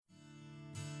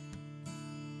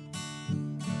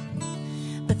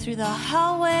through the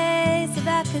hallways of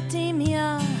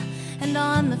academia and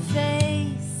on the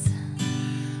face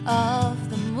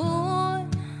of the moon.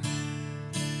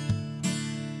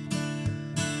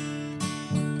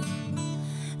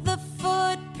 The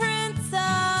footprints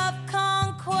of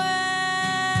conquest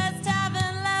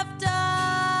haven't left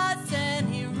us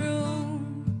any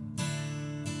room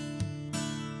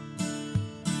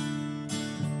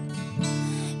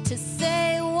to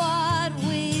say what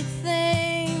we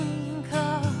think,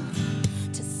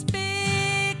 to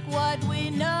speak what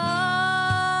we know.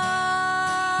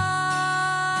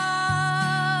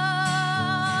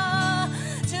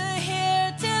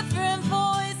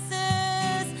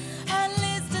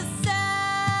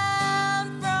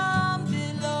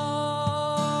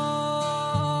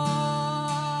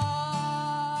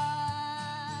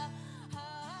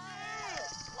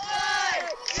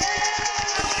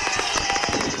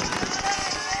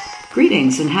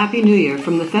 Greetings and Happy New Year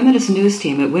from the Feminist News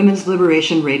Team at Women's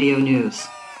Liberation Radio News.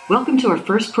 Welcome to our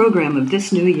first program of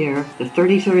this new year, the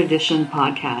 33rd edition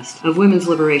podcast of Women's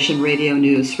Liberation Radio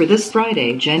News for this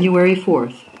Friday, January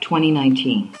 4th,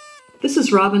 2019. This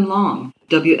is Robin Long,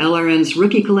 WLRN's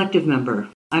Rookie Collective member.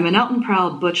 I'm an out and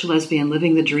proud butch lesbian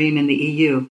living the dream in the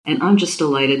EU, and I'm just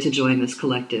delighted to join this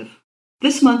collective.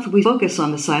 This month, we focus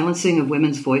on the silencing of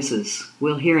women's voices.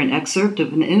 We'll hear an excerpt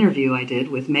of an interview I did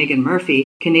with Megan Murphy,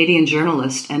 Canadian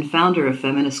journalist and founder of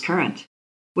Feminist Current.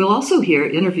 We'll also hear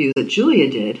interviews that Julia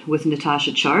did with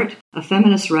Natasha Chart, a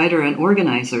feminist writer and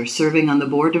organizer serving on the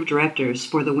board of directors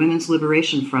for the Women's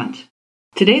Liberation Front.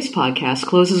 Today's podcast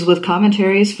closes with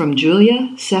commentaries from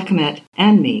Julia, Sekhmet,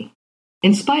 and me.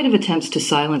 In spite of attempts to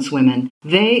silence women,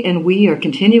 they and we are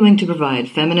continuing to provide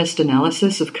feminist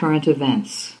analysis of current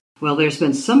events. While there's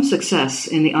been some success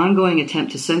in the ongoing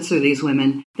attempt to censor these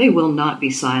women, they will not be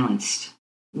silenced.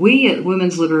 We at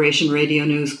Women's Liberation Radio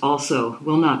News also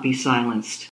will not be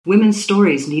silenced. Women's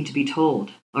stories need to be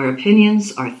told. Our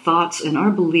opinions, our thoughts, and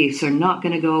our beliefs are not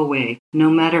going to go away,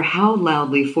 no matter how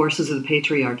loudly forces of the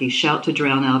patriarchy shout to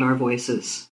drown out our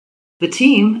voices. The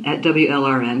team at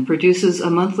WLRN produces a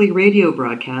monthly radio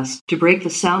broadcast to break the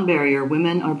sound barrier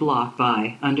women are blocked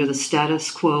by under the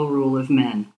status quo rule of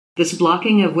men. This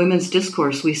blocking of women's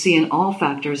discourse we see in all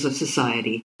factors of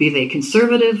society, be they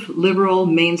conservative, liberal,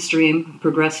 mainstream,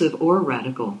 progressive, or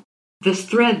radical. This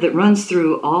thread that runs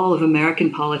through all of American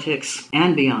politics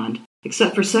and beyond,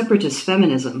 except for separatist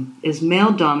feminism, is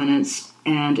male dominance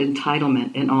and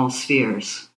entitlement in all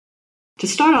spheres. To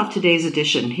start off today's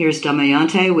edition, here's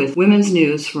Damayanti with women's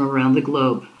news from around the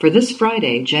globe for this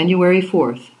Friday, January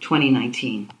 4th,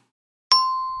 2019.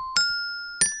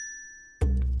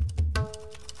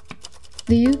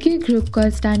 The UK group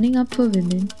called Standing Up for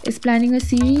Women is planning a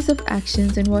series of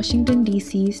actions in Washington,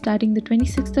 D.C. starting the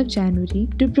 26th of January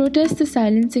to protest the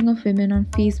silencing of women on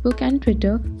Facebook and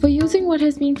Twitter for using what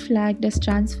has been flagged as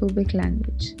transphobic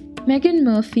language. Megan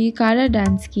Murphy, Cara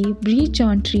Dansky, Bree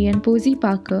Chauntry and Posey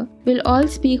Parker will all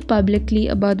speak publicly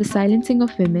about the silencing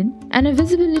of women, and a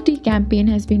visibility campaign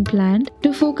has been planned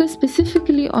to focus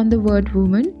specifically on the word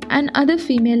woman and other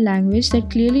female language that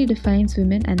clearly defines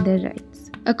women and their rights.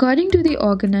 According to the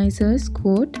organizers,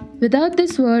 quote, "Without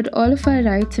this word, all of our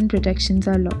rights and protections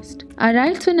are lost. Our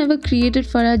rights were never created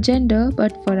for our gender,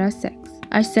 but for our sex.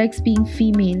 Our sex being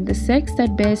female, the sex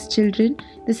that bears children,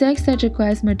 the sex that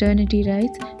requires maternity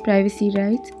rights, privacy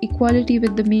rights, equality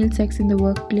with the male sex in the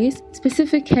workplace,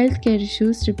 specific healthcare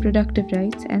issues, reproductive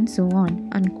rights, and so on,"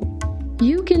 unquote.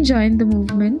 You can join the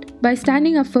movement by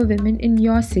standing up for women in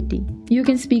your city. You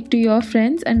can speak to your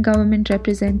friends and government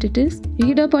representatives,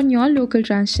 read up on your local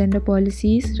transgender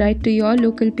policies, write to your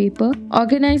local paper,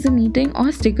 organize a meeting,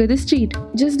 or sticker the street.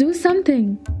 Just do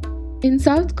something. In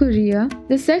South Korea,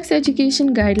 the sex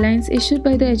education guidelines issued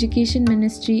by the Education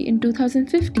Ministry in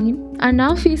 2015 are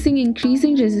now facing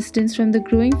increasing resistance from the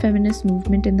growing feminist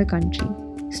movement in the country.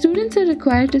 Students are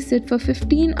required to sit for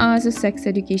 15 hours of sex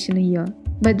education a year,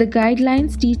 but the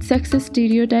guidelines teach sexist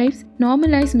stereotypes,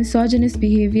 normalize misogynist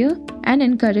behavior, and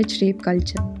encourage rape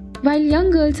culture. While young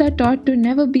girls are taught to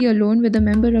never be alone with a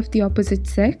member of the opposite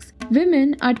sex,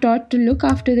 women are taught to look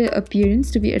after their appearance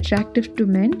to be attractive to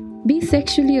men, be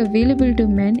sexually available to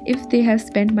men if they have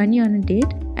spent money on a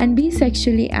date, and be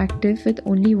sexually active with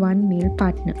only one male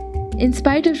partner. In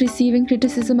spite of receiving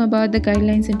criticism about the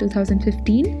guidelines in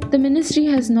 2015, the ministry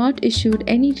has not issued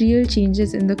any real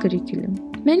changes in the curriculum.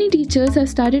 Many teachers have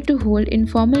started to hold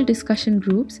informal discussion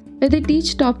groups where they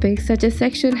teach topics such as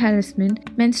sexual harassment,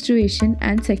 menstruation,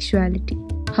 and sexuality.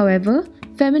 However,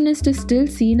 feminist is still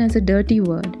seen as a dirty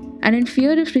word, and in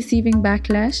fear of receiving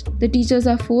backlash, the teachers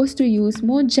are forced to use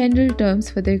more general terms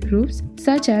for their groups,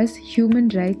 such as Human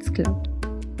Rights Club.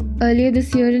 Earlier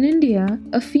this year in India,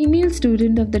 a female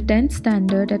student of the 10th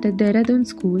standard at a Dehradun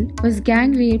school was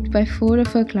gang raped by 4 of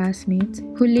her classmates,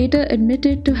 who later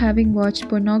admitted to having watched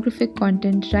pornographic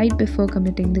content right before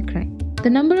committing the crime. The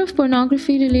number of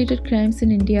pornography-related crimes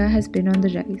in India has been on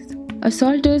the rise.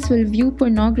 Assaulters will view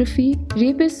pornography,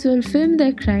 rapists will film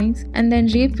their crimes, and then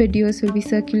rape videos will be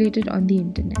circulated on the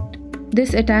internet.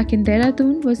 This attack in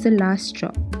Dehradun was the last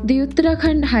straw. The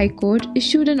Uttarakhand High Court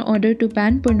issued an order to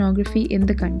ban pornography in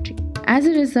the country. As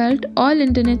a result, all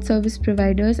internet service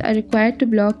providers are required to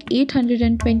block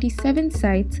 827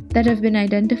 sites that have been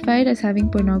identified as having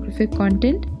pornographic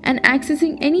content, and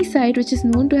accessing any site which is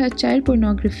known to have child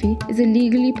pornography is a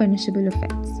legally punishable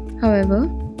offense. However,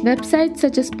 websites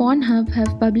such as Pornhub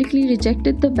have publicly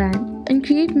rejected the ban and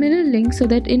create mirror links so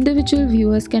that individual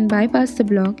viewers can bypass the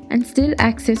block and still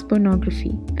access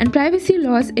pornography. And privacy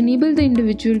laws enable the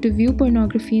individual to view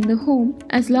pornography in the home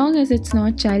as long as it's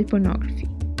not child pornography.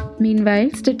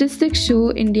 Meanwhile, statistics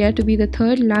show India to be the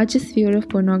third largest viewer of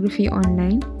pornography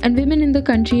online, and women in the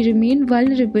country remain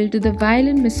vulnerable to the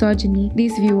violent misogyny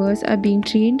these viewers are being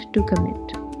trained to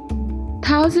commit.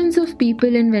 Thousands of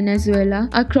people in Venezuela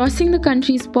are crossing the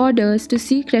country's borders to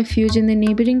seek refuge in the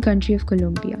neighboring country of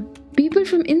Colombia. People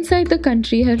from inside the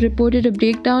country have reported a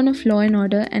breakdown of law and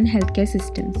order and healthcare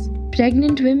systems.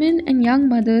 Pregnant women and young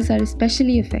mothers are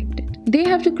especially affected. They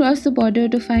have to cross the border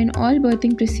to find all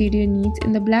birthing procedure needs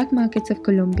in the black markets of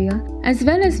Colombia, as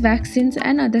well as vaccines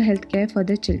and other healthcare for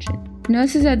their children.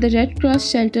 Nurses at the Red Cross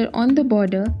shelter on the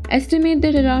border estimate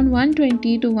that around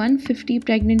 120 to 150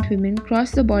 pregnant women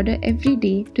cross the border every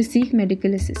day to seek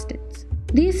medical assistance.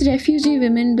 These refugee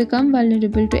women become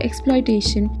vulnerable to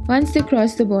exploitation once they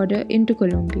cross the border into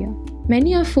Colombia.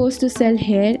 Many are forced to sell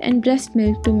hair and breast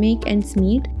milk to make ends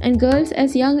meet, and girls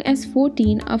as young as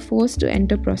 14 are forced to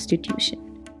enter prostitution.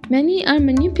 Many are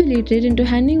manipulated into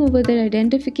handing over their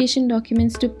identification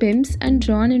documents to pimps and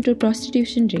drawn into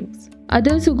prostitution rings.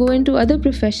 Others who go into other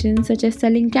professions such as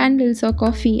selling candles or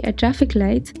coffee at traffic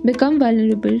lights become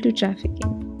vulnerable to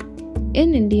trafficking.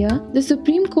 In India, the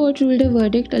Supreme Court ruled a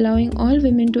verdict allowing all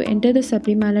women to enter the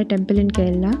Sabrimala temple in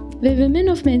Kerala, where women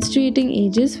of menstruating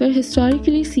ages were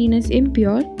historically seen as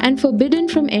impure and forbidden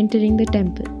from entering the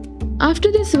temple. After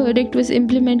this verdict was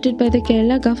implemented by the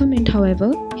Kerala government,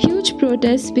 however, huge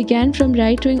protests began from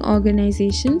right-wing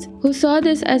organizations who saw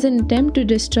this as an attempt to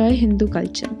destroy Hindu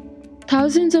culture.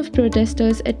 Thousands of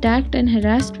protesters attacked and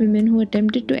harassed women who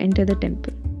attempted to enter the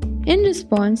temple. In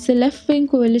response, the left-wing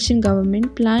coalition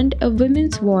government planned a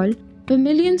women's wall where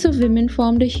millions of women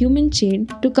formed a human chain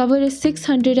to cover a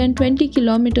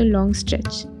 620-kilometer long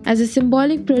stretch, as a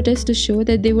symbolic protest to show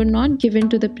that they were not given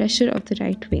to the pressure of the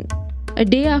right wing. A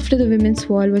day after the women's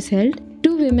wall was held,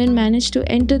 2 women managed to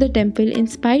enter the temple in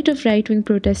spite of right-wing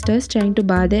protesters trying to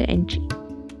bar their entry.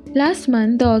 Last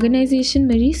month, the organization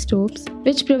Marie Stopes,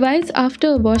 which provides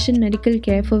after-abortion medical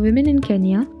care for women in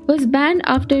Kenya, was banned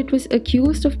after it was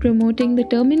accused of promoting the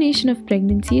termination of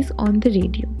pregnancies on the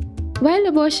radio. While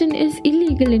abortion is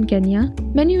illegal in Kenya,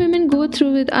 many women go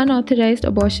through with unauthorized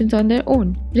abortions on their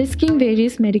own, risking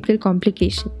various medical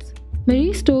complications.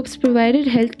 Marie Stopes provided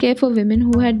health care for women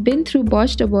who had been through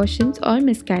botched abortions or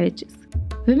miscarriages.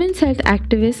 Women's health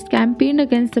activists campaigned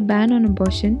against the ban on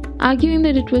abortion, arguing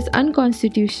that it was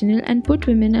unconstitutional and put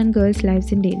women and girls'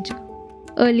 lives in danger.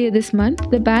 Earlier this month,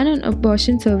 the ban on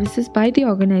abortion services by the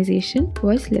organization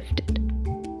was lifted.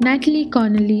 Natalie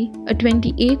Connolly, a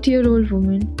 28-year-old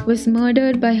woman, was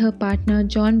murdered by her partner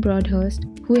John Broadhurst,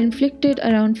 who inflicted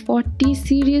around 40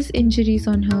 serious injuries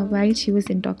on her while she was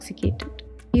intoxicated.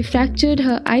 He fractured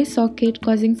her eye socket,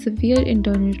 causing severe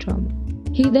internal trauma.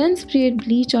 He then sprayed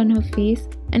bleach on her face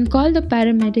and called the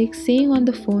paramedics, saying on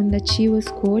the phone that she was,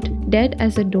 quote, dead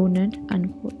as a donut,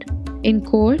 unquote. In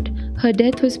court, her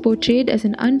death was portrayed as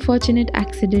an unfortunate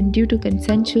accident due to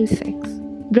consensual sex.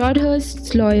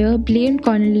 Broadhurst's lawyer blamed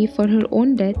Connolly for her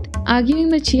own death, arguing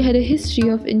that she had a history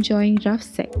of enjoying rough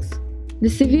sex. The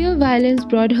severe violence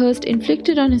Broadhurst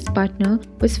inflicted on his partner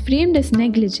was framed as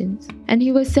negligence, and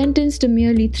he was sentenced to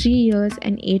merely 3 years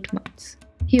and 8 months.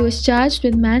 He was charged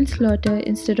with manslaughter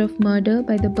instead of murder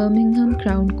by the Birmingham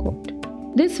Crown Court.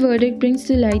 This verdict brings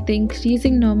to light the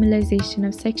increasing normalization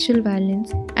of sexual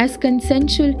violence as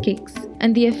consensual kicks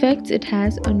and the effects it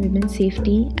has on women's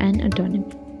safety and autonomy.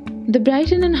 The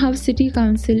Brighton and Hove City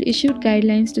Council issued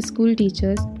guidelines to school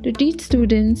teachers to teach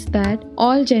students that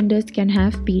all genders can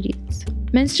have periods.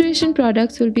 Menstruation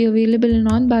products will be available in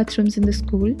non-bathrooms in the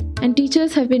school, and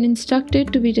teachers have been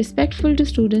instructed to be respectful to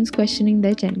students questioning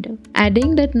their gender,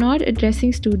 adding that not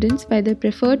addressing students by their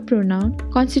preferred pronoun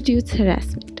constitutes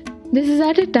harassment. This is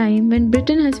at a time when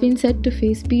Britain has been said to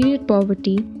face period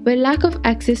poverty, where lack of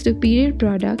access to period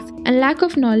products and lack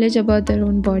of knowledge about their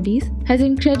own bodies has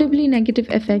incredibly negative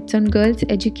effects on girls'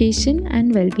 education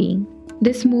and well-being.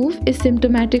 This move is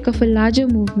symptomatic of a larger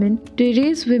movement to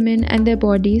erase women and their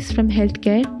bodies from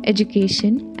healthcare,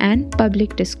 education, and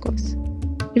public discourse.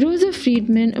 Rosa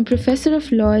Friedman, a professor of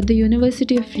law at the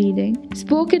University of Reading,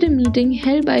 spoke at a meeting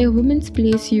held by a Women's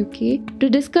Place UK to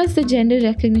discuss the Gender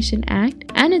Recognition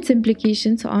Act and its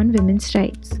implications on women's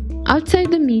rights.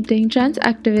 Outside the meeting, trans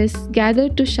activists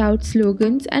gathered to shout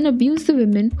slogans and abuse the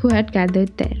women who had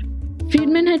gathered there.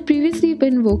 Friedman had previously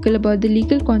been vocal about the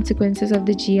legal consequences of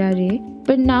the GRA,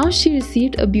 but now she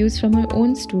received abuse from her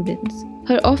own students.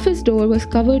 Her office door was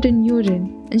covered in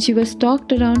urine, and she was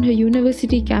stalked around her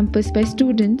university campus by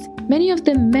students, many of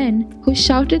them men, who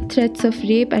shouted threats of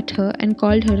rape at her and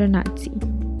called her a Nazi.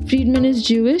 Friedman is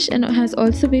Jewish and has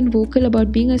also been vocal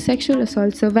about being a sexual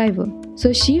assault survivor,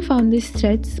 so she found these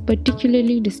threats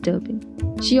particularly disturbing.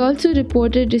 She also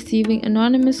reported receiving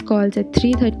anonymous calls at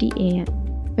 3:30 a.m.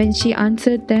 When she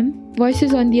answered them,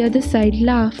 voices on the other side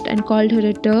laughed and called her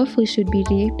a TERF who should be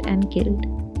raped and killed.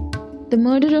 The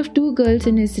murder of 2 girls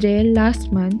in Israel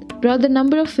last month brought the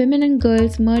number of women and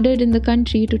girls murdered in the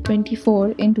country to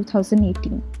 24 in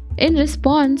 2018. In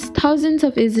response, thousands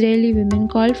of Israeli women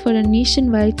called for a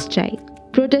nationwide strike,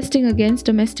 protesting against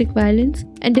domestic violence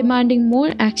and demanding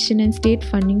more action and state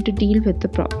funding to deal with the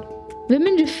problem.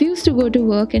 Women refused to go to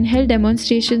work and held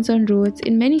demonstrations on roads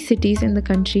in many cities in the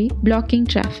country, blocking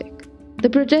traffic. The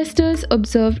protesters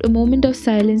observed a moment of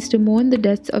silence to mourn the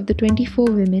deaths of the 24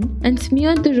 women and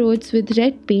smeared the roads with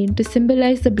red paint to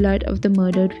symbolize the blood of the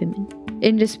murdered women.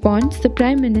 In response, the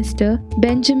Prime Minister,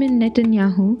 Benjamin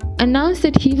Netanyahu, announced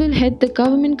that he will head the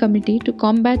government committee to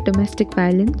combat domestic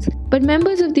violence, but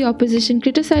members of the opposition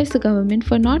criticized the government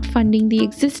for not funding the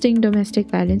existing domestic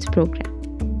violence program.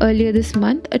 Earlier this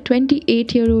month, a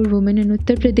 28-year-old woman in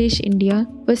Uttar Pradesh, India,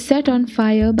 was set on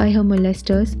fire by her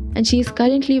molesters, and she is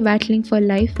currently battling for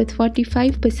life with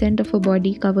 45% of her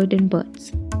body covered in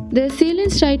burns. The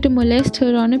assailants tried to molest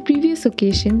her on a previous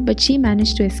occasion, but she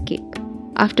managed to escape.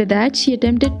 After that, she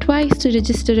attempted twice to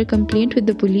register a complaint with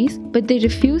the police, but they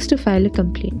refused to file a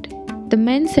complaint. The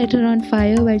men set her on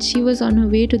fire while she was on her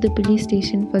way to the police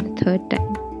station for the 3rd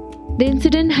time. The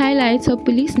incident highlights how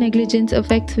police negligence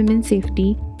affects women's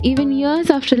safety, even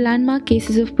years after landmark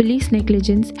cases of police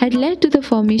negligence had led to the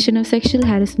formation of sexual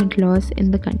harassment laws in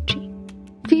the country.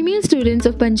 Female students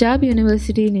of Punjab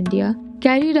University in India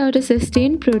carried out a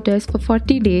sustained protest for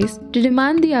 40 days to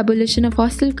demand the abolition of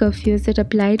hostel curfews that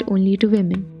applied only to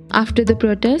women. After the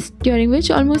protest, during which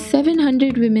almost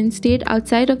 700 women stayed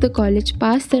outside of the college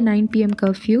past the 9 p.m.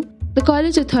 curfew, the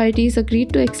college authorities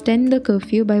agreed to extend the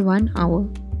curfew by 1 hour.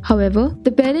 However,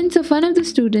 the parents of one of the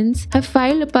students have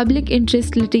filed a public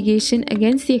interest litigation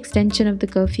against the extension of the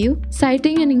curfew,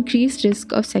 citing an increased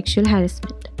risk of sexual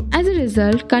harassment. As a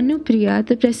result, Kannu Priya,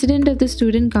 the president of the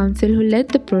student council who led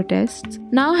the protests,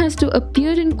 now has to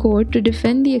appear in court to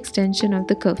defend the extension of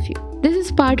the curfew. This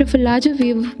is part of a larger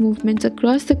wave of movements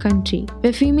across the country,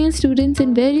 where female students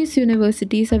in various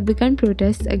universities have begun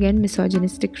protests against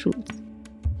misogynistic rules.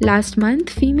 Last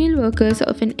month, female workers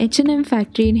of an H&M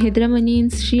factory in Hydramani in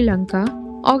Sri Lanka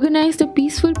organized a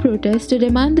peaceful protest to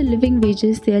demand the living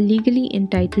wages they are legally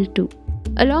entitled to.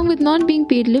 Along with not being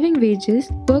paid living wages,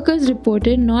 workers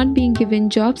reported not being given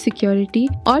job security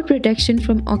or protection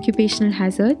from occupational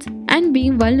hazards and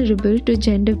being vulnerable to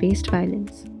gender-based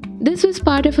violence. This was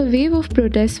part of a wave of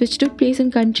protests which took place in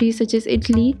countries such as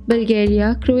Italy,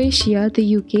 Bulgaria, Croatia,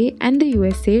 the UK, and the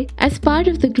USA as part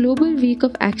of the Global Week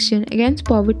of Action Against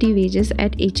Poverty Wages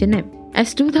at H&M,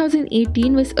 as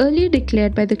 2018 was earlier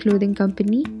declared by the clothing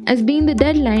company as being the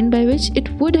deadline by which it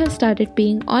would have started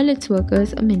paying all its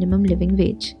workers a minimum living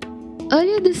wage.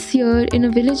 Earlier this year, in a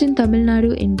village in Tamil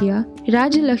Nadu, India,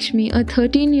 Rajalakshmi, a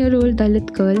 13-year-old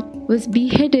Dalit girl, was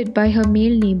beheaded by her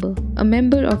male neighbor, a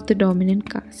member of the dominant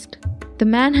caste. The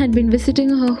man had been visiting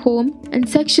her home and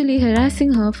sexually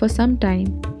harassing her for some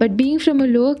time, but being from a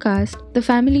lower caste, the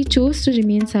family chose to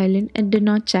remain silent and did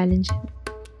not challenge him.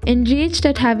 Enraged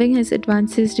at having his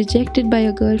advances rejected by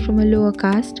a girl from a lower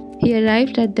caste, he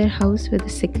arrived at their house with a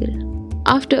sickle.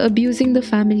 After abusing the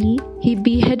family, he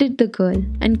beheaded the girl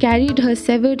and carried her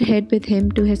severed head with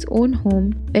him to his own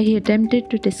home where he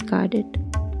attempted to discard it.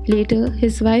 Later,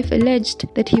 his wife alleged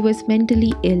that he was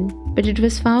mentally ill, but it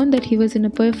was found that he was in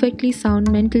a perfectly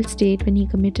sound mental state when he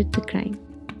committed the crime.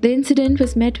 The incident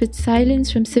was met with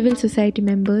silence from civil society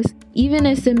members, even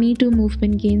as the Me Too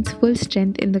movement gains full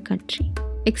strength in the country.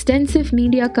 Extensive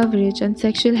media coverage on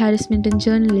sexual harassment in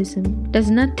journalism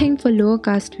does nothing for lower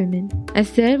caste women,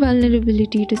 as their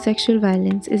vulnerability to sexual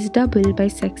violence is doubled by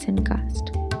sex and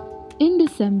caste. In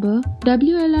December,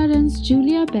 WLRN's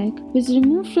Julia Beck was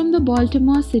removed from the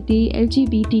Baltimore City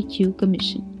LGBTQ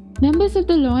Commission. Members of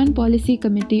the Law and Policy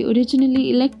Committee originally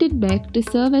elected Beck to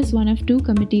serve as one of two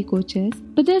committee co-chairs,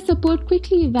 but their support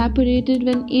quickly evaporated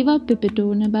when Eva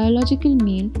Pipitone, a biological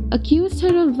male, accused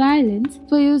her of violence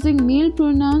for using male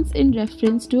pronouns in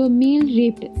reference to a male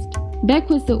rapist.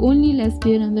 Beck was the only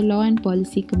lesbian on the Law and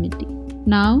Policy Committee.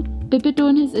 Now,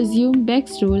 Pipitone has assumed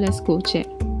Beck's role as co-chair.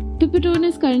 Pipitone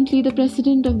is currently the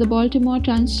president of the Baltimore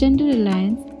Transgender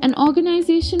Alliance, an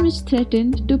organization which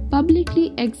threatened to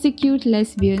publicly execute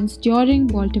lesbians during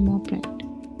Baltimore Pride.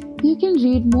 You can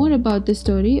read more about the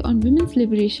story on Women's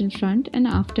Liberation Front and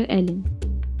After Ellen.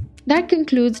 That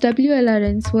concludes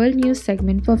WLRN's World News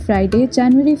segment for Friday,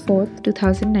 January 4th,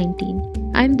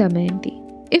 2019. I'm Damayanti.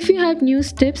 If you have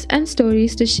news tips and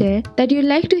stories to share that you'd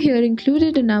like to hear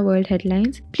included in our world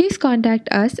headlines, please contact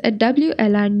us at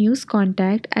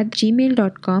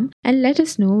wlrnewscontact@gmail.com and let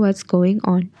us know what's going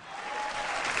on.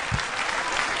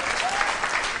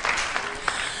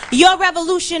 Your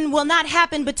revolution will not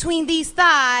happen between these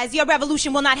thighs. Your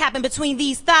revolution will not happen between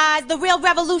these thighs. The real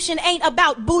revolution ain't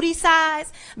about booty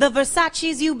size, the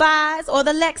Versaces you buys, or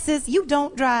the Lexus you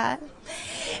don't drive.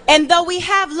 And though we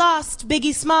have lost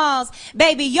Biggie Smalls,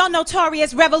 baby, your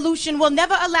notorious revolution will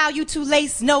never allow you to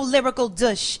lace no lyrical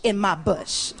douche in my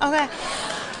bush, okay?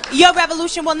 Your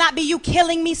revolution will not be you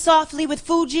killing me softly with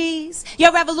Fugees.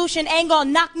 Your revolution ain't gonna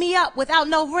knock me up without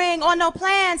no ring or no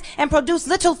plans and produce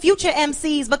little future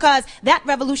MCs, because that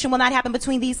revolution will not happen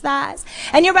between these thighs.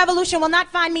 And your revolution will not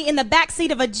find me in the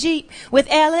backseat of a Jeep with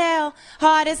LL,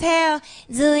 hard as hell,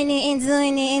 doing it and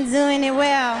doing it and doing it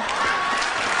well.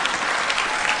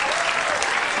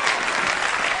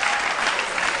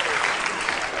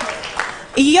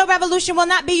 Your revolution will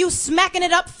not be you smacking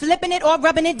it up, flipping it, or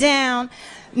rubbing it down.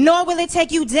 Nor will it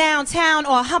take you downtown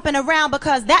or humping around,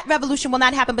 because that revolution will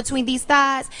not happen between these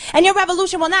thighs. And your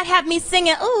revolution will not have me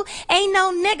singing, ooh, ain't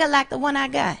no nigga like the one I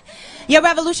got. Your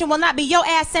revolution will not be your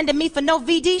ass sending me for no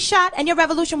VD shot. And your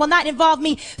revolution will not involve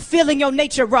me feeling your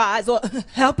nature rise or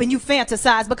helping you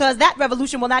fantasize, because that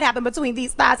revolution will not happen between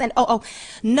these thighs. And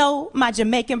no, my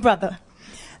Jamaican brother.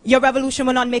 Your revolution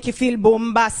will not make you feel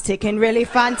bombastic and really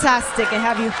fantastic and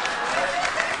have you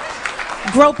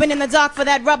groping in the dark for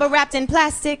that rubber wrapped in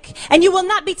plastic. And you will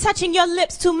not be touching your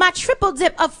lips to my triple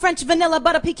dip of French vanilla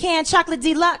butter pecan chocolate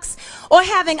deluxe, or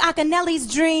having Akinelli's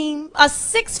dream, a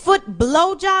 6-foot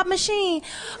blowjob machine.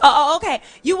 Okay,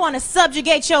 you want to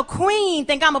subjugate your queen,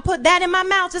 think I'm gonna put that in my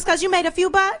mouth just because you made a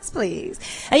few bucks, please.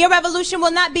 And your revolution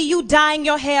will not be you dyeing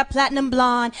your hair platinum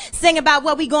blonde, sing about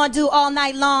what we gonna do all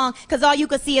night long, because all you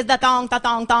can see is the thong,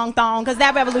 thong, thong, thong, because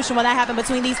that revolution will not happen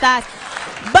between these thighs.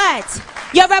 But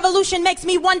your revolution makes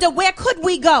me wonder, where could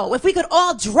we go if we could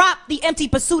all drop the empty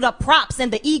pursuit of props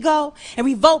and the ego and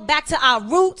revolt back to our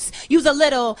roots, use a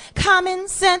little common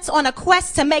sense on a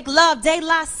quest to make love de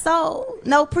la soul,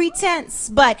 no pretense.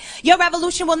 But your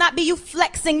revolution will not be you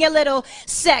flexing your little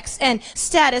sex and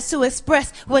status to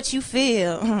express what you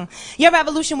feel. Your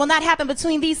revolution will not happen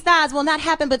between these thighs, will not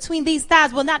happen between these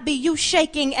thighs, will not be you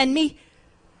shaking and me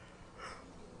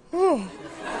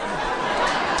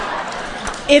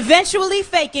eventually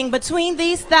faking between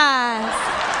these thighs.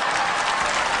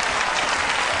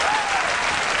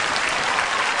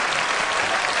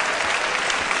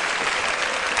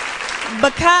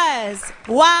 Because,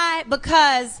 why?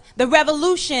 Because the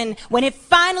revolution, when it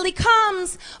finally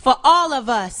comes for all of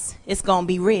us, it's gonna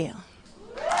be real.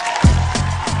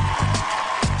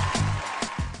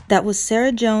 That was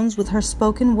Sarah Jones with her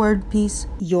spoken word piece,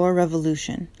 Your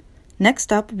Revolution.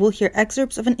 Next up, we'll hear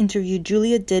excerpts of an interview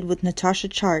Julia did with Natasha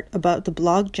Chart about the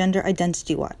blog Gender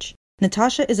Identity Watch.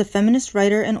 Natasha is a feminist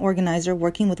writer and organizer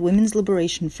working with Women's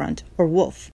Liberation Front, or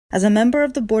WOLF. As a member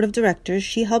of the board of directors,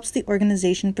 she helps the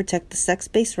organization protect the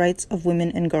sex-based rights of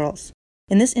women and girls.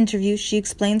 In this interview, she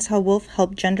explains how WOLF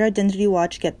helped Gender Identity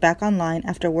Watch get back online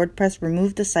after WordPress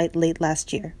removed the site late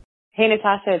last year. Hey,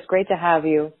 Natasha, it's great to have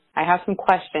you. I have some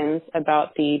questions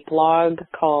about the blog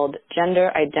called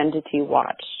Gender Identity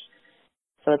Watch.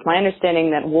 So it's my understanding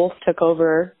that WOLF took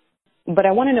over, but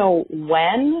I want to know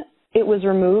when it was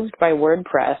removed by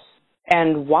WordPress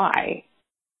and why.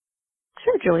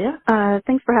 Sure, Julia.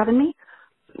 Thanks for having me.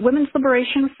 Women's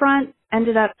Liberation Front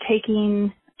ended up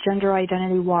taking Gender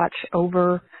Identity Watch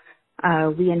over.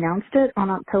 We announced it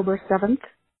on October 7th.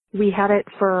 We had it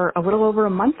for a little over a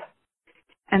month.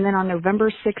 And then on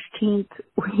November 16th,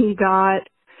 we got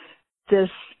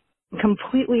this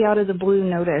completely out of the blue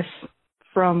notice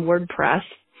from WordPress,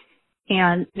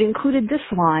 and it included this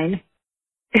line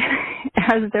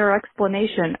as their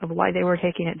explanation of why they were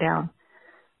taking it down.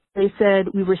 They said,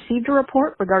 "We received a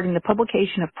report regarding the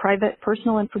publication of private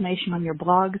personal information on your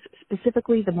blogs,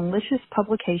 specifically the malicious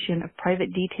publication of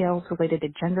private details related to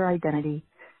gender identity,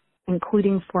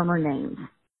 including former names."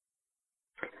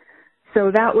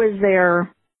 So that was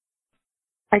their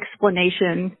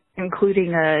explanation,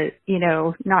 including a,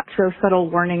 not so subtle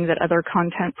warning that other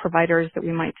content providers that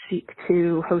we might seek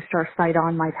to host our site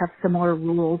on might have similar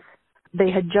rules. They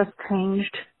had just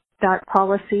changed that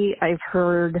policy. I've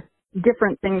heard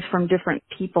different things from different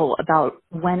people about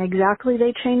when exactly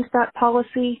they changed that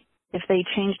policy. If they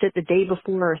changed it the day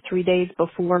before or 3 days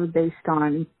before based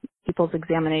on people's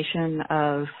examination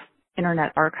of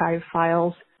Internet Archive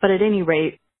files. But at any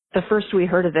rate, the first we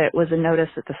heard of it was a notice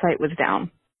that the site was down.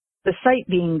 The site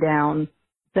being down,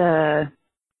 the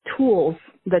tools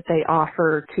that they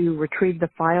offer to retrieve the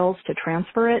files to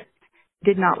transfer it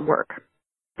did not work.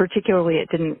 Particularly, it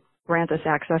didn't grant us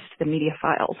access to the media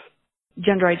files.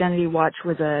 Gender Identity Watch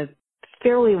is a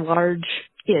fairly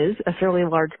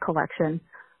large collection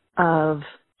of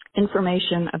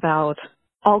information about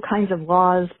all kinds of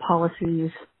laws, policies,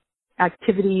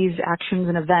 activities, actions,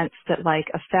 and events that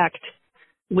affect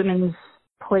women's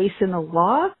place in the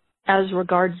law as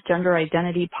regards gender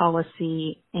identity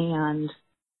policy and,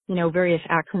 various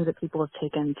actions that people have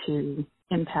taken to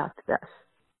impact this.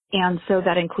 And so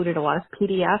that included a lot of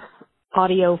PDFs,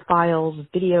 audio files,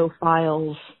 video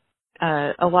files,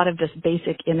 a lot of just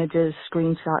basic images,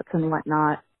 screenshots, and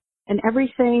whatnot. And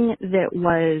everything that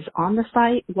was on the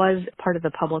site was part of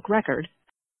the public record.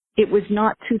 It was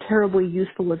not too terribly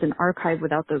useful as an archive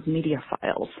without those media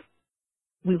files.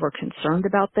 We were concerned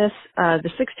about this. The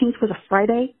 16th was a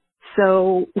Friday,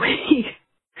 so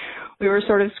we were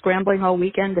sort of scrambling all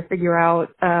weekend to figure out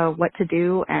what to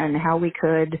do and how we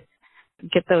could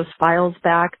get those files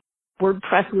back.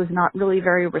 WordPress was not really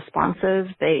very responsive.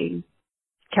 They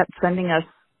kept sending us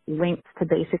links to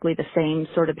basically the same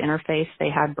sort of interface they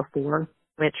had before,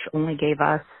 which only gave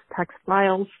us text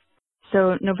files.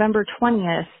 So November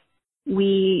 20th,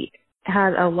 we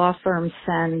had a law firm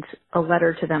send a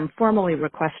letter to them formally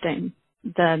requesting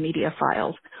the media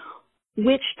files,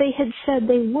 which they had said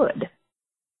they would.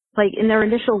 In their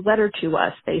initial letter to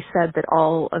us, they said that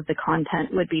all of the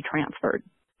content would be transferred.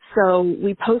 So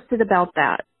we posted about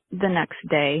that the next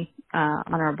day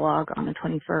on our blog on the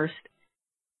 21st.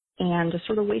 And just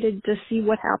sort of waited to see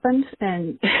what happened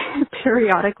and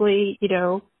periodically,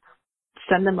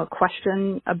 send them a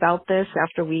question about this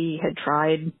after we had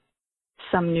tried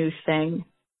some new thing.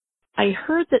 I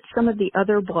heard that some of the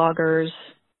other bloggers,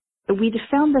 we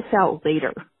found this out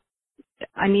later.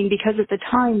 Because at the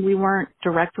time we weren't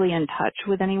directly in touch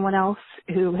with anyone else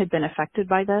who had been affected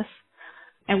by this.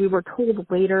 And we were told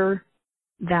later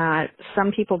that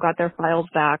some people got their files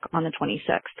back on the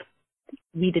 26th.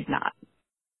 We did not.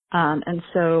 And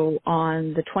so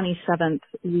on the 27th,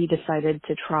 we decided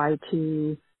to try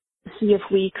to see if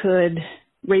we could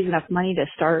raise enough money to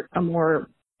start a more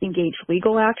engaged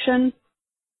legal action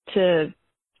to,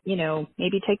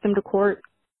 maybe take them to court.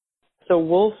 So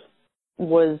Wolf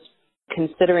was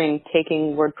considering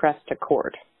taking WordPress to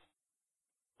court.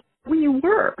 We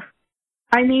were.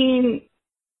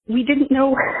 We didn't know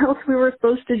what else we were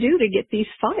supposed to do to get these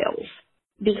files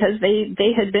because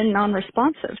they had been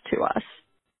non-responsive to us.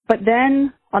 But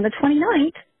then on the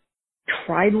 29th,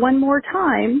 tried one more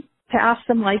time to ask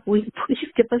them, will you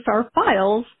please give us our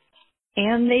files?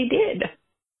 And they did.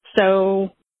 So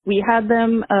we had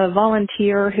them, a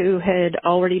volunteer who had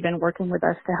already been working with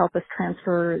us to help us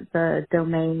transfer the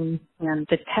domain and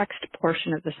the text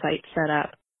portion of the site set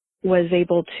up, was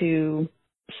able to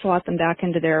slot them back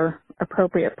into their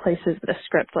appropriate places with a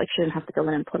script. She didn't have to go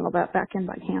in and put all that back in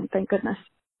by hand, thank goodness.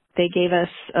 They gave us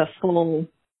a full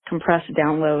compressed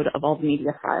download of all the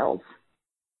media files.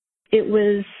 It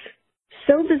was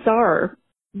so bizarre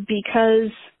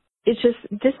because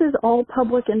this is all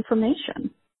public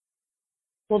information.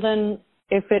 Well then,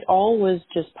 if it all was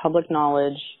just public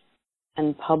knowledge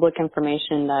and public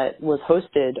information that was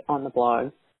hosted on the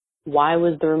blog, why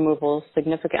was the removal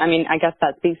significant? I guess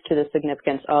that speaks to the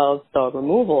significance of the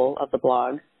removal of the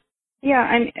blog. Yeah,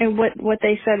 and what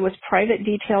they said was private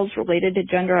details related to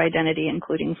gender identity,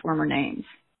 including former names.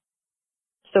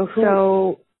 So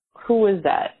who was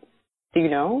that? Do you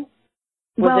know?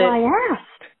 I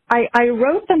asked. I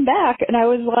wrote them back and I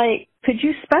was like, could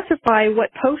you specify what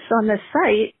posts on this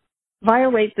site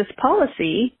violate this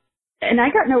policy? And I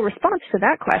got no response to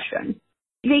that question.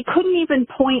 They couldn't even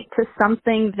point to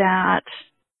something that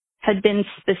had been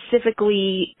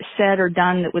specifically said or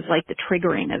done that was the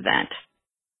triggering event.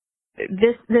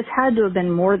 this had to have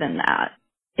been more than that.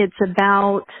 It's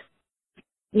about,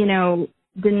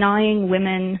 denying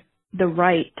women the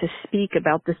right to speak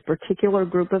about this particular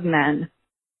group of men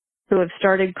who have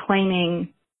started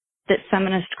claiming that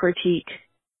feminist critique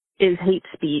is hate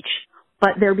speech,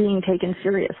 but they're being taken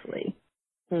seriously.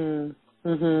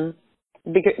 Mm-hmm.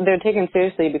 Because they're taken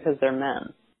seriously because they're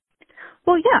men.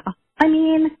 Well, yeah. I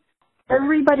mean,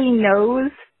 everybody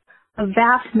knows a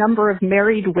vast number of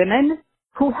married women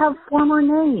who have former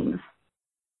names.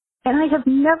 And I have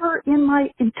never in my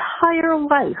entire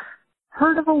life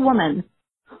heard of a woman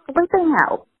flipping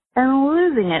out and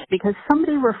losing it because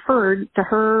somebody referred to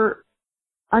her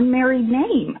unmarried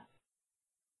name.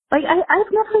 Like,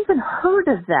 I've never even heard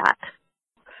of that.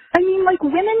 I mean, like,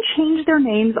 women change their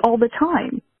names all the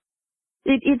time.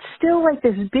 It's still like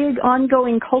this big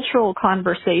ongoing cultural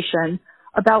conversation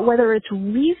about whether it's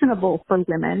reasonable for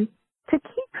women to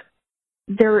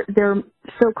keep their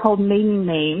so-called maiden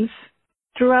names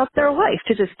throughout their life,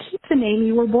 to just keep the name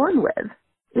you were born with.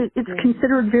 It's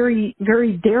considered very,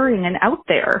 very daring and out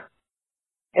there.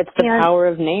 It's the power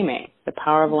of naming, the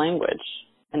power of language,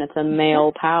 and it's a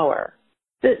male power.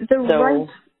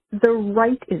 The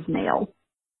right is male.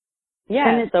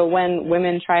 Yeah, so when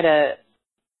women try to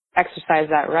exercise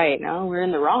that right, no, we're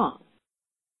in the wrong.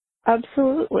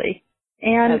 Absolutely.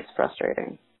 And that's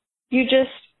frustrating. You just,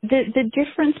 the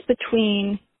difference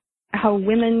between how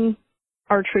women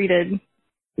are treated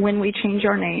when we change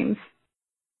our names,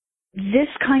 this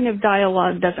kind of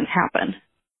dialogue doesn't happen.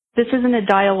 This isn't a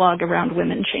dialogue around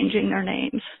women changing their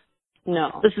names.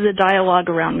 No. This is a dialogue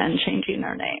around men changing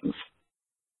their names.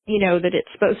 That it's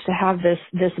supposed to have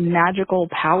this magical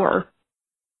power.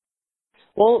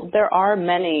 Well, there are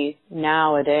many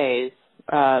nowadays,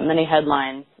 many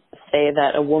headlines say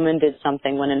that a woman did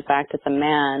something when in fact it's a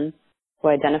man who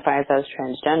identifies as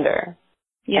transgender.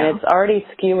 Yeah. And it's already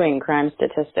skewing crime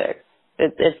statistics.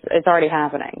 It's already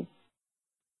happening.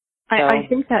 I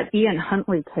think that Ian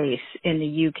Huntley case in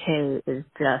the UK is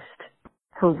just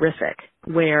horrific,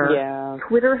 where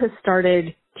Twitter has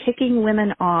started kicking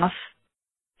women off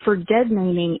for dead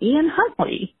naming Ian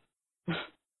Huntley.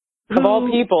 Of all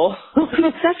people. Who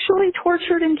sexually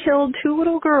tortured and killed 2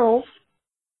 little girls.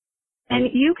 And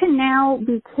you can now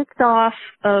be kicked off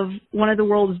of one of the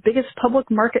world's biggest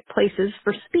public marketplaces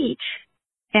for speech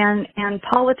and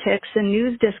politics and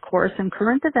news discourse and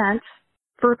current events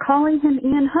for calling him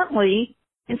Ian Huntley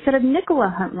instead of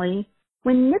Nicola Huntley,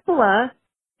 when Nicola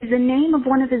is the name of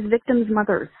one of his victims'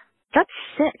 mothers. That's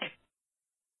sick.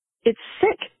 It's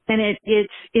sick. And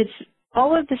it's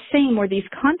all of the same, where these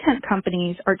content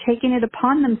companies are taking it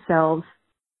upon themselves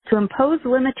to impose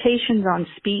limitations on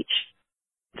speech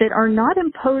that are not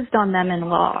imposed on them in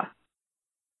law.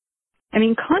 I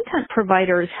mean, content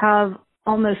providers have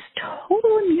almost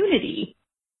total immunity,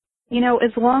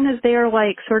 as long as they are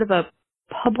like sort of a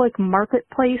public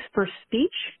marketplace for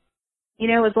speech.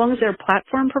 As long as they're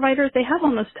platform providers, they have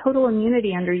almost total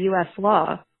immunity under U.S.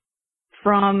 law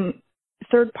from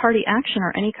third-party action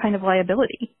or any kind of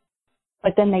liability.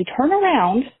 But then they turn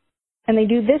around and they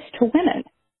do this to women.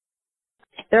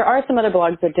 There are some other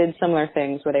blogs that did similar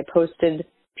things where they posted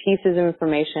pieces of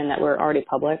information that were already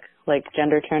public, like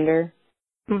Gender Trender.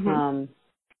 Mm-hmm.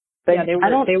 But yeah,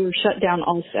 they were shut down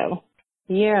also.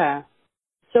 Yeah.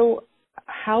 So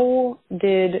how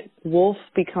did Wolf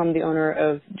become the owner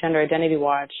of Gender Identity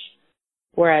Watch,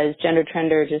 whereas Gender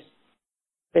Trender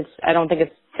I don't think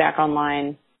it's back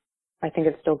online. I think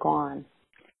it's still gone.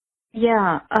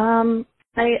 Yeah.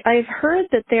 I've heard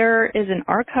that there is an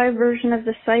archive version of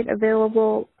the site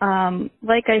available.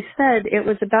 Like I said, it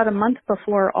was about a month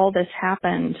before all this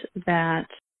happened that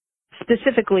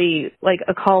specifically, like,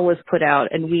 a call was put out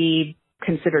and we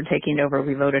considered taking it over.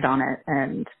 We voted on it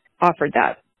and offered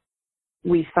that.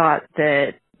 We thought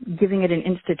that giving it an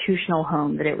institutional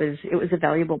home, that it was a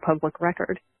valuable public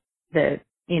record that,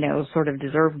 sort of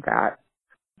deserved that.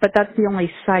 But that's the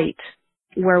only site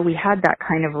where we had that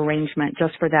kind of arrangement,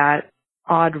 just for that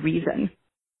odd reason.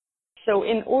 So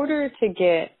in order to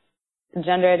get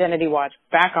Gender Identity Watch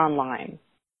back online,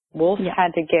 Wolf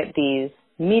had to get these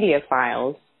media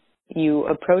files. You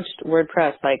approached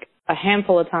WordPress like a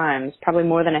handful of times, probably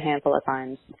more than a handful of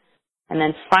times. And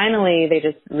then finally they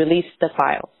just released the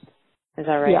files. Is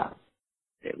that right?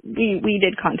 Yeah. We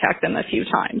did contact them a few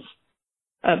times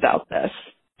about this.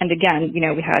 And again,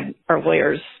 we had our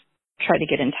lawyers try to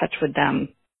get in touch with them.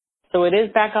 So it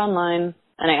is back online,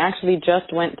 and I actually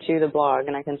just went to the blog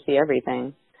and I can see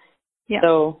everything. Yeah.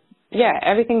 So, yeah,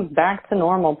 everything's back to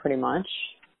normal pretty much.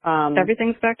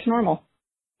 Everything's back to normal.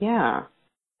 Yeah.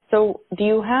 So do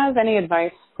you have any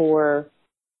advice for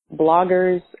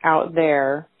bloggers out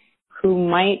there who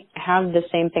might have the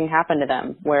same thing happen to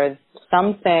them, where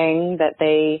something that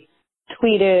they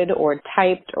tweeted or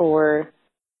typed or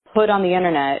put on the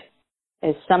internet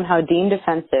is somehow deemed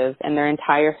offensive and their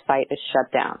entire site is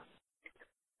shut down?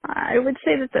 I would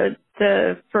say that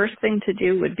the first thing to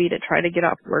do would be to try to get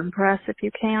off WordPress if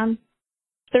you can.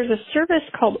 There's a service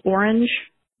called Orange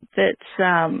that's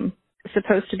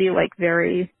supposed to be like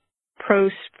very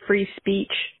pro-free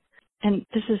speech, and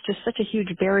this is just such a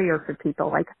huge barrier for people.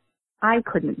 Like, I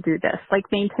couldn't do this.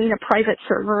 Like, maintain a private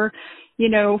server,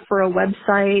 for a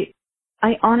website.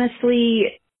 I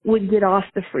honestly would get off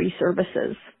the free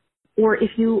services. Or if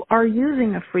you are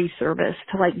using a free service,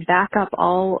 to like back up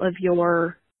all of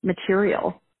your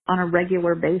material on a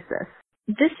regular basis.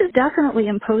 This is definitely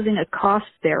imposing a cost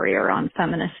barrier on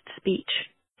feminist speech,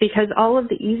 because all of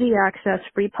the easy access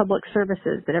free public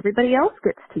services that everybody else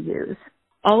gets to use,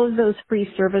 all of those free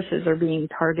services are being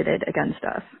targeted against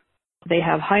us. They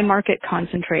have high market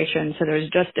concentration, so there's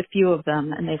just a few of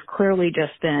them, and they've clearly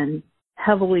just been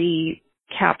heavily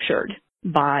captured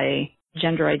by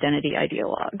gender identity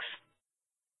ideologues.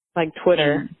 Like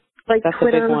Twitter. Like That's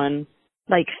Twitter, a big one.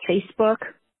 Like Facebook.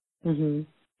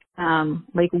 Mm-hmm.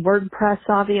 Like WordPress,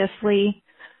 obviously.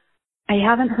 I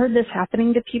haven't heard this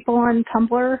happening to people on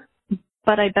Tumblr,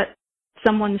 but I bet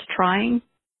someone's trying.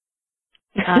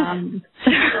 I mean,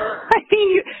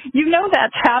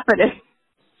 that's happening.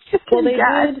 Well, they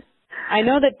did. I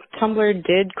know that Tumblr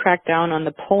did crack down on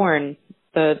the pornography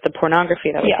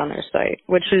that was on their site,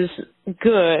 which is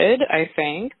good, I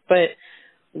think. But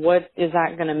what is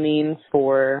that going to mean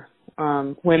for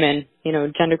women,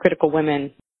 gender critical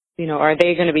women? Are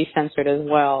they going to be censored as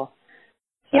well?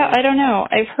 So. Yeah, I don't know.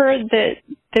 I've heard that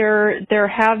there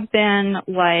have been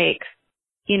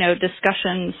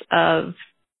discussions of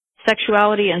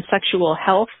sexuality and sexual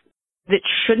health that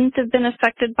shouldn't have been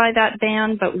affected by that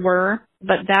ban, but were.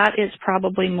 But that is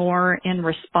probably more in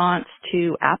response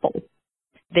to Apple.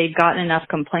 They've gotten enough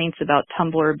complaints about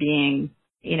Tumblr being,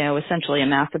 essentially a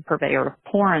massive purveyor of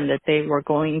porn that they were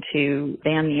going to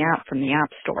ban the app from the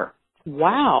App Store.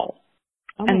 Wow.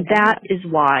 Oh, and that is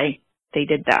why they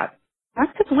did that.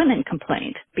 Not because women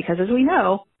complained, because as we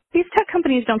know, these tech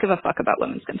companies don't give a fuck about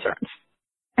women's concerns.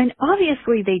 And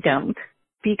obviously they don't,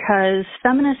 because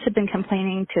feminists have been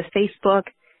complaining to Facebook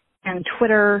and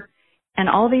Twitter and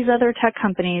all these other tech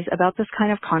companies about this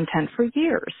kind of content for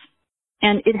years.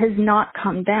 And it has not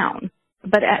come down.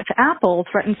 But if Apple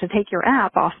threatens to take your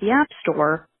app off the App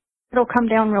Store, it'll come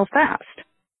down real fast.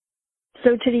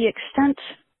 So to the extent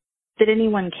that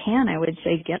anyone can, I would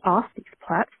say get off these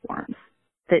platforms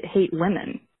that hate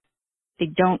women. They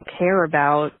don't care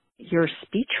about your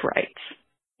speech rights.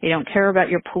 They don't care about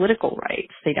your political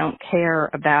rights. They don't care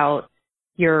about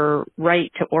your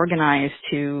right to organize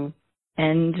to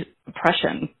end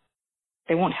oppression.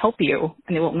 They won't help you,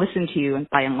 and they won't listen to you, and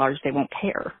by and large, they won't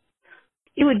care.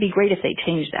 It would be great if they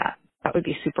changed that. That would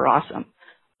be super awesome.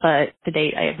 But to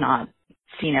date, I have not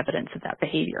seen evidence of that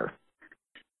behavior.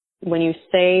 When you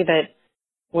say that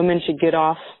women should get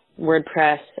off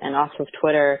WordPress and off of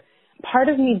Twitter, part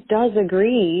of me does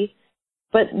agree,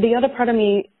 but the other part of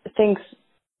me thinks,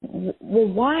 well,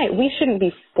 why? We shouldn't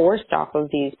be forced off of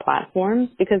these platforms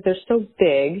because they're so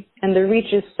big and the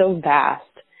reach is so vast.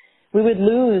 We would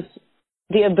lose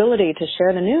the ability to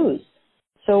share the news.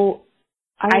 So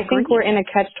I think we're in a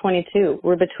catch-22.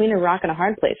 We're between a rock and a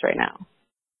hard place right now.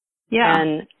 Yeah.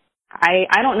 And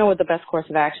I don't know what the best course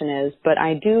of action is, but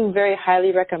I do very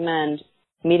highly recommend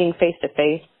meeting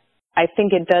face-to-face. I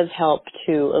think it does help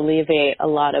to alleviate a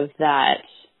lot of that,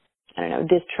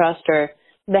 distrust or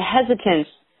the hesitance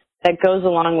that goes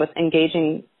along with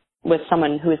engaging with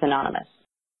someone who is anonymous.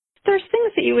 There's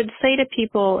things that you would say to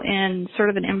people in sort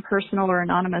of an impersonal or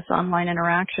anonymous online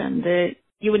interaction that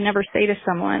you would never say to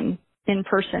someone in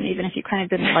person, even if you kind of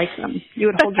didn't like them. You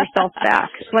would hold yourself back.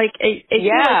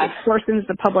 It coarsens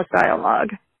the public dialogue.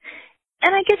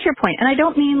 And I get your point. And I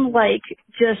don't mean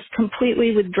just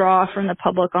completely withdraw from the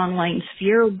public online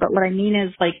sphere, but what I mean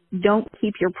is don't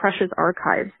keep your precious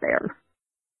archives there.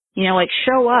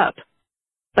 Show up,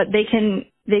 but they can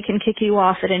kick you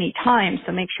off at any time.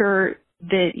 So make sure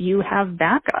that you have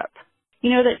backup.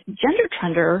 That Gender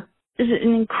Trender is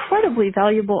an incredibly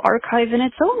valuable archive in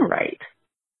its own right.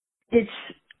 It's,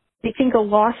 I think, a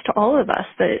loss to all of us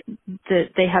that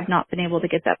they have not been able to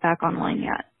get that back online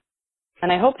yet.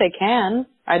 And I hope they can.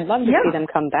 I'd love to see them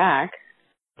come back.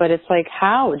 But it's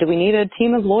how? Do we need a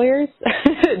team of lawyers?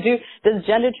 Does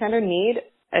Gender Trender need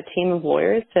a team of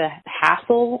lawyers to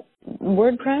hassle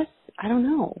WordPress? I don't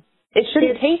know. It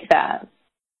shouldn't take that.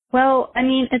 Well, I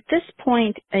mean, at this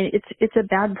point, it's a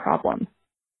bad problem.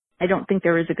 I don't think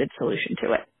there is a good solution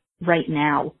to it right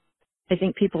now. I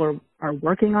think people are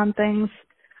working on things.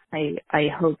 I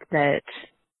hope that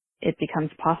it becomes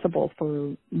possible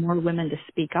for more women to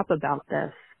speak up about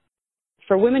this.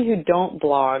 For women who don't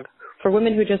blog, for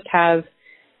women who just have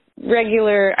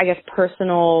regular, I guess,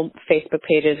 personal Facebook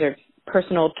pages or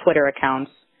personal Twitter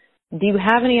accounts, do you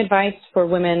have any advice for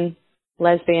women,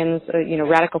 lesbians,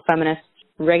 radical feminists,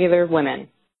 regular women?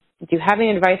 Do you have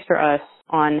any advice for us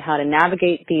on how to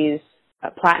navigate these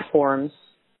platforms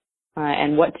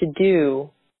and what to do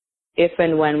if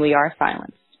and when we are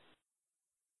silenced?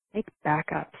 Make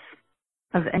backups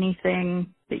of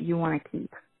anything that you want to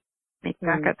keep. Make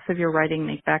backups of your writing,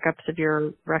 make backups of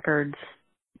your records,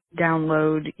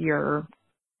 download your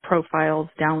profiles,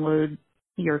 download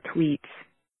your tweets.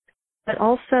 But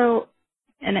also,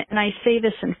 and I say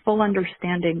this in full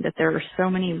understanding that there are so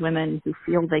many women who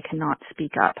feel they cannot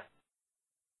speak up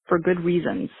for good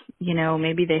reasons.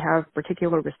 Maybe they have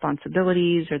particular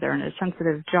responsibilities or they're in a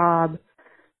sensitive job.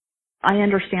 I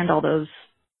understand all those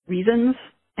reasons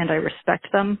and I respect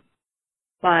them,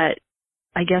 but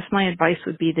I guess my advice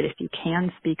would be that if you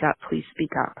can speak up, please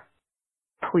speak up.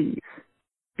 Please.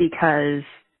 Because,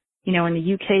 in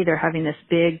the UK, they're having this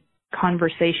big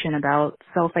conversation about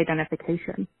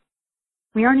self-identification.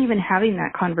 We aren't even having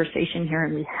that conversation here,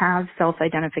 and we have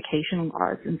self-identification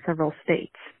laws in several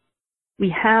states.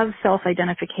 We have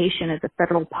self-identification as a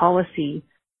federal policy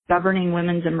governing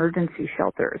women's emergency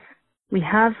shelters. We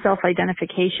have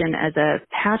self-identification as a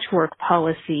patchwork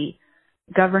policy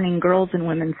governing girls and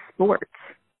women's sports.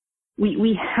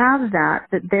 We have that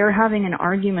they're having an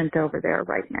argument over there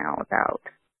right now about.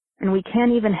 And we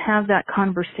can't even have that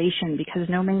conversation because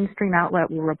no mainstream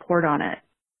outlet will report on it,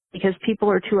 because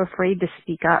people are too afraid to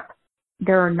speak up.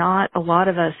 There are not a lot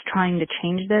of us trying to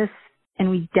change this, and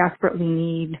we desperately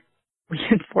need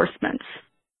reinforcements.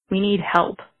 We need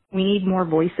help. We need more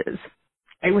voices.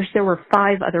 I wish there were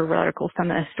 5 other radical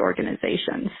feminist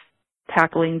organizations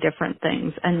tackling different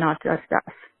things and not just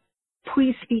us.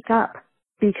 Please speak up,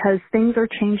 because things are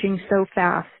changing so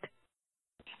fast.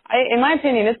 In my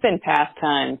opinion, it's been past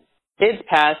time. It's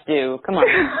past due. Come on.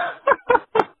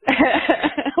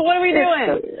 What are we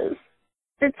doing?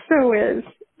 It so is.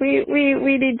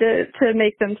 We need to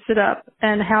make them sit up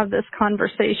and have this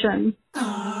conversation.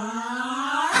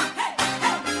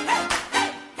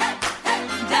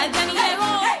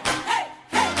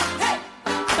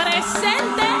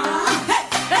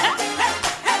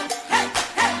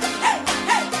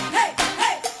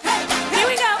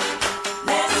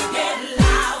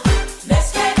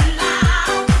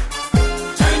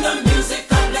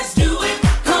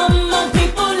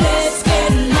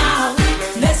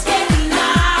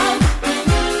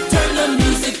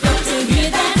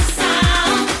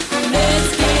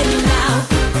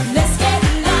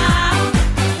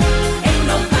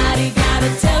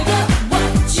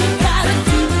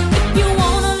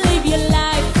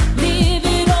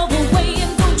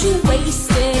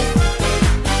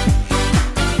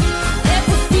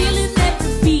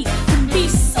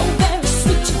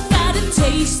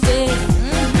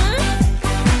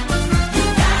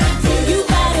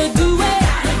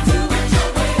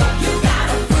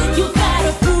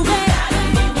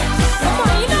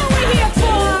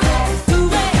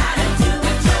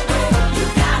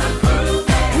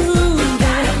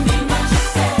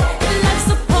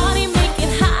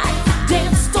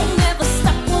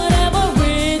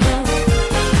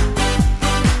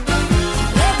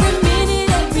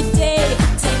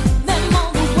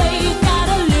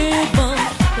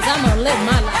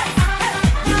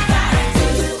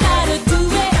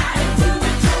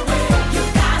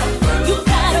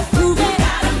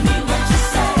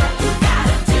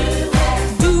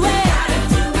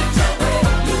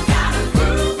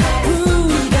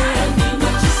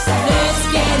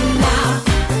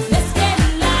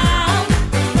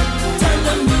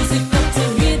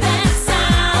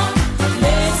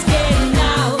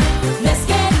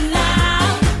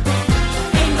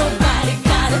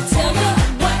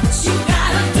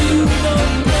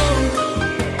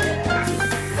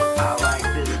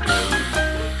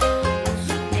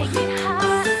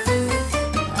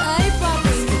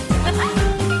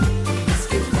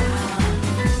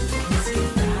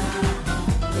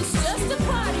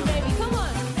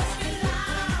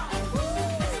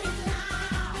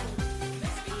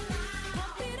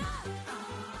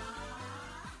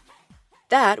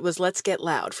 That was Let's Get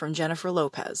Loud from Jennifer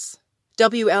Lopez.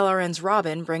 WLRN's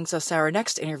Robin brings us our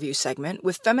next interview segment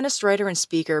with feminist writer and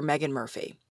speaker Megan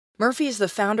Murphy. Murphy is the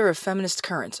founder of Feminist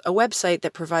Current, a website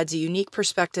that provides a unique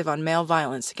perspective on male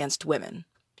violence against women.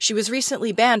 She was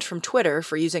recently banned from Twitter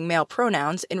for using male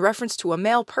pronouns in reference to a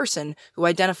male person who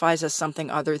identifies as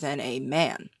something other than a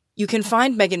man. You can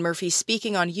find Megan Murphy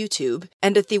speaking on YouTube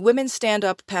and at the Women's Stand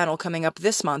Up panel coming up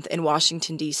this month in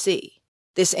Washington, D.C.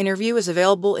 This interview is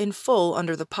available in full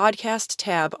under the podcast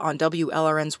tab on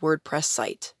WLRN's WordPress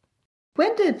site.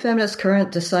 When did Feminist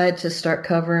Current decide to start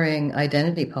covering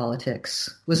identity politics?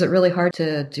 Was it really hard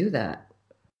to do that?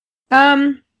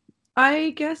 I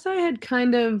guess I had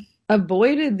kind of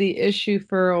avoided the issue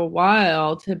for a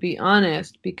while, to be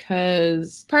honest,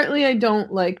 because partly I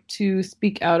don't like to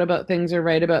speak out about things or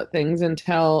write about things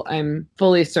until I'm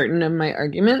fully certain of my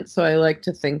argument. So I like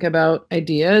to think about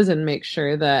ideas and make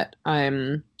sure that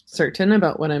I'm certain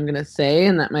about what I'm going to say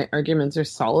and that my arguments are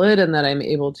solid and that I'm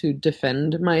able to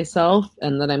defend myself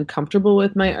and that I'm comfortable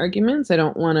with my arguments. I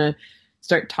don't want to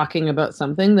start talking about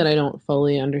something that I don't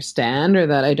fully understand or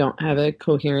that I don't have a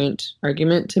coherent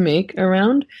argument to make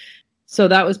around. So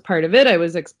that was part of it. I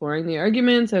was exploring the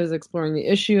arguments. I was exploring the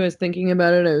issue. I was thinking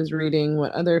about it. I was reading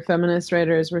what other feminist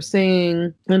writers were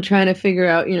saying and trying to figure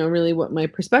out, really what my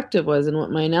perspective was and what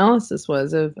my analysis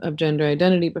was of gender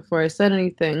identity before I said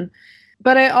anything.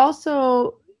 But I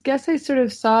also guess I sort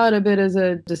of saw it a bit as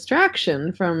a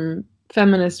distraction from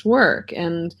feminist work.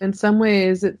 And in some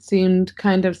ways it seemed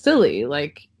kind of silly.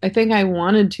 Like, I think I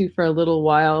wanted to, for a little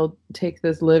while, take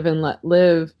this live and let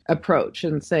live approach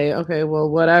and say, okay, well,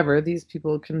 whatever, these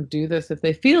people can do this if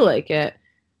they feel like it.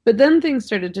 But then things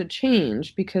started to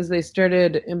change because they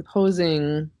started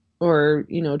imposing or,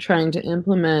 trying to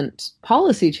implement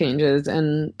policy changes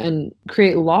and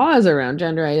create laws around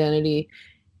gender identity.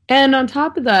 And on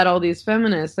top of that, all these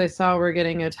feminists I saw were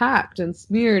getting attacked and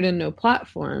smeared and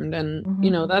no-platformed. And,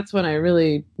 that's when I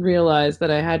really realized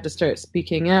that I had to start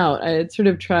speaking out. I had sort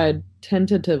of tried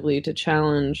tentatively to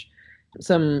challenge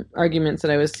some arguments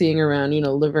that I was seeing around,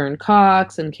 Laverne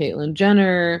Cox and Caitlyn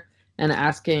Jenner, and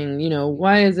asking,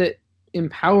 why is it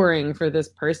empowering for this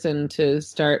person to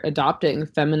start adopting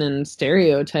feminine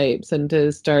stereotypes and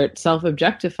to start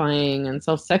self-objectifying and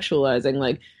self-sexualizing?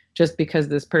 Like, just because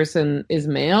this person is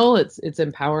male, it's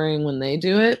empowering when they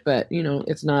do it, but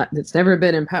it's not. It's never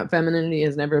been femininity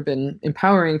has never been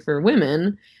empowering for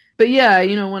women. But yeah,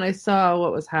 when I saw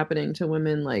what was happening to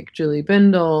women like Julie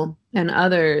Bindel and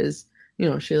others,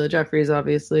 Sheila Jeffries,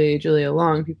 obviously, Julia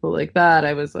Long, people like that,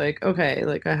 I was like, okay,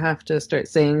 like I have to start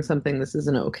saying something. This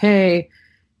isn't okay.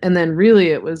 And then really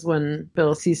it was when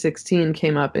Bill C-16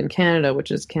 came up in Canada,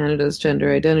 which is Canada's gender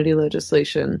identity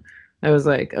legislation. I was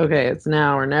like, okay, it's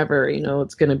now or never,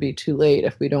 it's going to be too late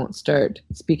if we don't start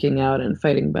speaking out and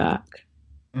fighting back.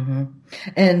 Mm-hmm.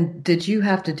 And did you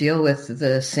have to deal with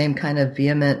the same kind of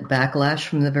vehement backlash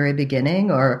from the very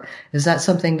beginning, or is that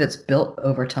something that's built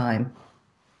over time?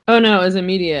 Oh, no, it was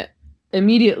immediate.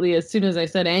 Immediately, as soon as I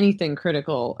said anything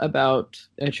critical about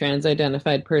a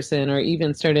trans-identified person or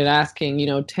even started asking,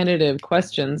 tentative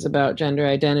questions about gender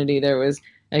identity, there was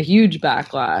a huge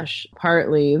backlash,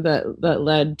 partly that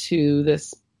led to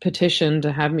this petition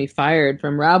to have me fired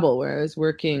from Rabble, where I was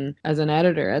working as an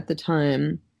editor at the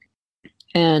time.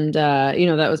 And,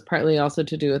 that was partly also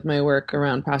to do with my work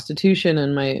around prostitution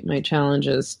and my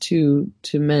challenges to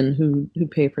men who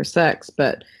pay for sex.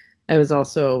 But I was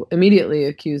also immediately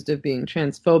accused of being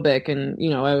transphobic, and,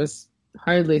 I was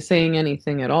hardly saying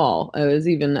anything at all. I was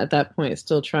even at that point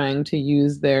still trying to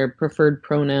use their preferred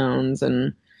pronouns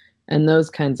and those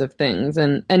kinds of things.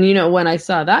 And when I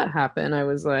saw that happen, I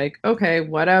was like, okay,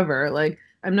 whatever. Like,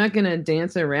 I'm not going to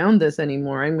dance around this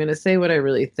anymore. I'm going to say what I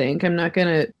really think. I'm not going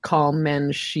to call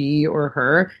men she or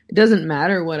her. It doesn't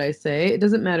matter what I say. It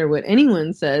doesn't matter what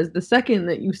anyone says. The second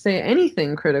that you say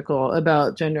anything critical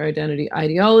about gender identity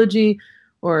ideology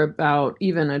or about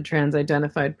even a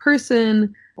trans-identified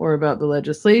person or about the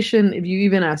legislation, if you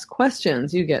even ask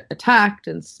questions, you get attacked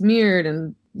and smeared,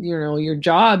 and your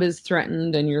job is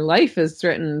threatened and your life is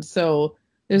threatened. So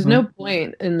there's no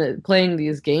point in playing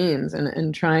these games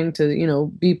and trying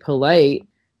to, be polite.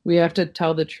 We have to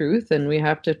tell the truth, and we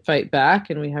have to fight back,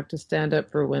 and we have to stand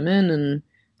up for women.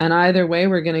 And either way,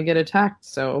 we're going to get attacked.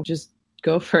 So just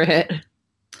go for it.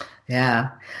 Yeah.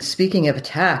 Speaking of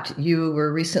attacked, you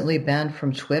were recently banned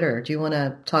from Twitter. Do you want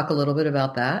to talk a little bit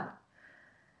about that?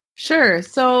 Sure.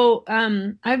 So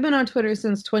I've been on Twitter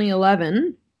since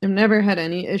 2011. I've never had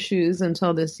any issues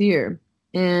until this year.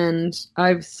 And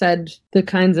I've said the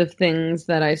kinds of things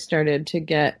that I started to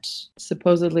get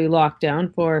supposedly locked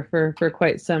down for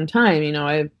quite some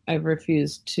time. I've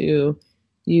refused to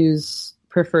use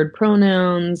preferred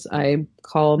pronouns. I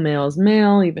call males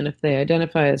male, even if they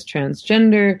identify as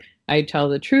transgender. I tell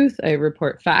the truth. I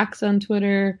report facts on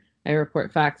Twitter. I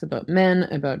report facts about men,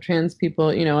 about trans people.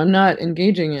 I'm not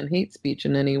engaging in hate speech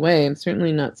in any way. I'm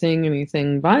certainly not saying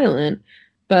anything violent,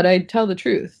 but I tell the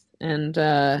truth. And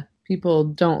people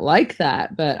don't like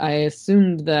that, but I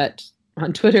assumed that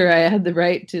on Twitter I had the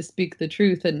right to speak the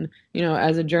truth and,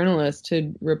 as a journalist,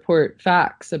 to report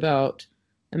facts about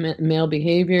male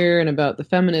behavior and about the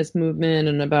feminist movement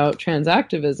and about trans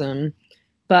activism.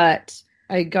 But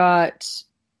I got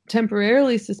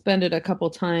temporarily suspended a couple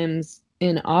times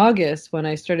in August when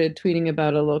I started tweeting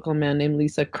about a local man named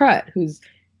Lisa Krutt, who's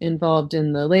involved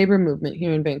in the labor movement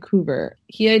here in Vancouver.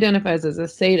 He identifies as a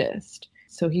sadist.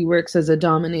 So he works as a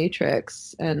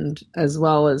dominatrix, and as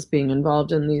well as being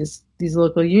involved in these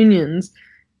local unions.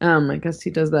 I guess he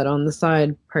does that on the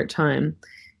side part-time.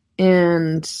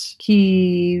 And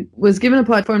he was given a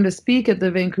platform to speak at the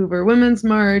Vancouver Women's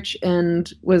March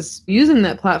and was using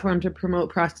that platform to promote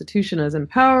prostitution as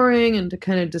empowering and to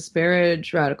kind of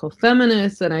disparage radical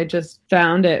feminists. And I just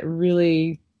found it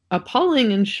really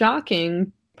appalling and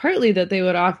shocking, partly that they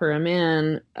would offer a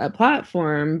man a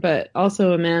platform, but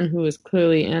also a man who was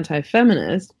clearly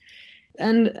anti-feminist.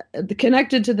 And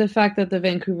connected to the fact that the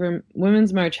Vancouver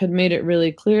Women's March had made it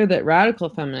really clear that radical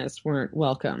feminists weren't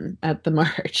welcome at the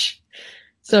march.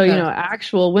 So,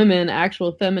 actual women,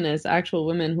 actual feminists, actual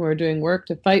women who are doing work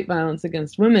to fight violence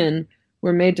against women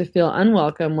were made to feel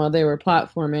unwelcome while they were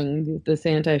platforming this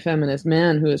anti-feminist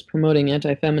man who is promoting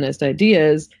anti-feminist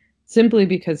ideas simply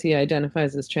because he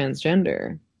identifies as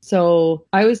transgender. So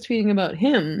I was tweeting about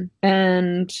him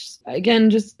and, again,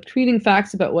 just tweeting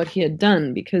facts about what he had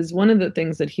done, because one of the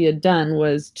things that he had done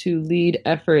was to lead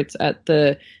efforts at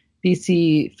the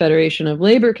BC Federation of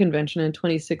Labour Convention in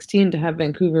 2016 to have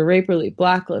Vancouver Rape Relief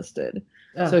blacklisted.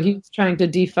 Oh. So he was trying to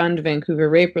defund Vancouver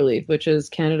Rape Relief, which is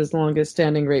Canada's longest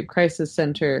standing rape crisis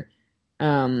centre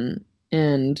and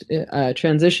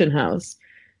transition house.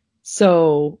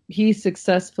 So he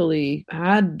successfully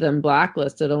had them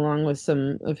blacklisted along with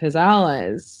some of his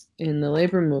allies in the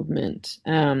labor movement.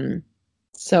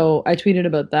 So I tweeted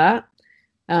about that.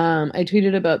 I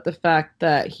tweeted about the fact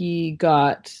that he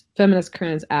got Feminist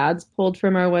Currents ads pulled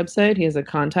from our website. He has a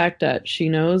contact at She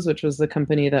Knows, which was the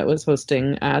company that was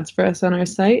hosting ads for us on our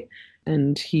site.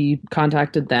 And he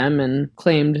contacted them and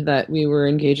claimed that we were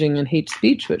engaging in hate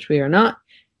speech, which we are not.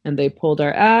 And they pulled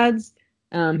our ads.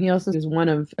 He also is one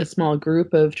of a small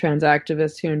group of trans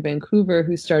activists here in Vancouver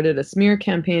who started a smear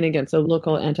campaign against a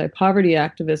local anti-poverty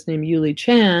activist named Yuli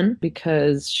Chan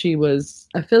because she was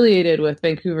affiliated with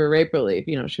Vancouver Rape Relief.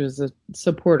 She was a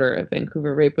supporter of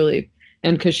Vancouver Rape Relief,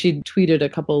 and because she tweeted a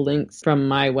couple links from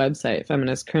my website,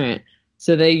 Feminist Current.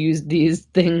 So they used these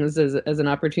things as an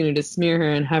opportunity to smear her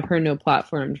and have her no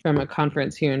platform from a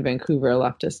conference here in Vancouver, a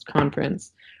leftist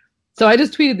conference. So I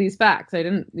just tweeted these facts. I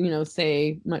didn't,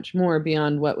 say much more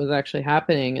beyond what was actually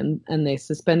happening. And they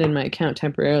suspended my account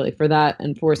temporarily for that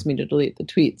and forced me to delete the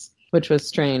tweets, which was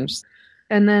strange.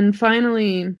 And then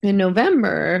finally, in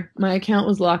November, my account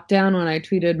was locked down when I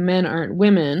tweeted "Men aren't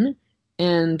women"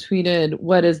 and tweeted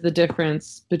 "What is the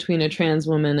difference between a trans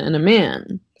woman and a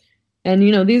man?" And,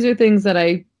 these are things that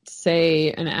I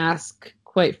say and ask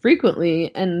quite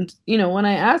frequently. And, when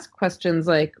I ask questions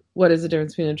like, what is the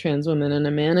difference between a trans woman and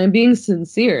a man? I'm being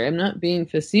sincere. I'm not being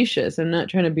facetious. I'm not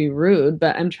trying to be rude,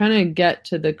 but I'm trying to get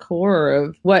to the core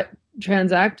of what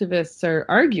trans activists are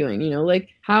arguing.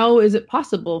 How is it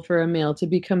possible for a male to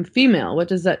become female? What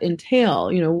does that entail?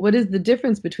 What is the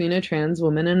difference between a trans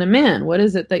woman and a man? What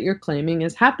is it that you're claiming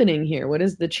is happening here? What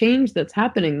is the change that's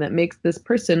happening that makes this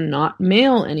person not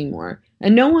male anymore?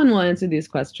 And no one will answer these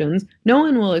questions. No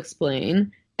one will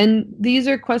explain. And these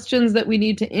are questions that we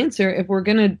need to answer if we're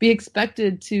going to be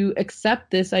expected to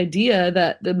accept this idea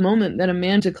that the moment that a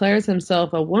man declares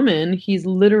himself a woman, he's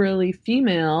literally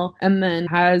female and then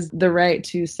has the right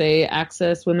to, say,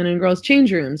 access women and girls'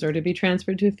 change rooms or to be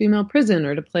transferred to a female prison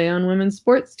or to play on women's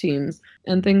sports teams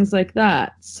and things like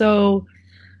that. So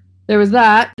there was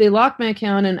that. They locked my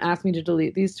account and asked me to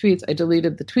delete these tweets. I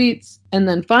deleted the tweets. And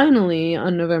then finally,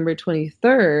 on November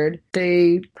 23rd,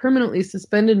 they permanently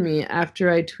suspended me after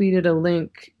I tweeted a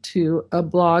link to a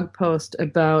blog post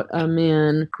about a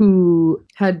man who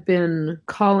had been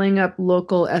calling up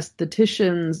local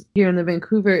estheticians here in the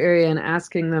Vancouver area and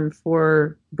asking them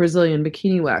for Brazilian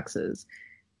bikini waxes.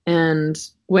 And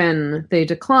when they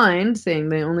declined, saying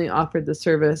they only offered the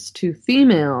service to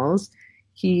females,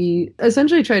 he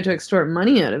essentially tried to extort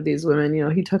money out of these women.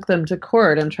 He took them to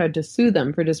court and tried to sue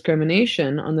them for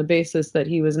discrimination on the basis that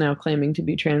he was now claiming to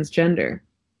be transgender.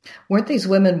 Weren't these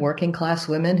women working class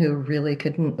women who really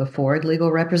couldn't afford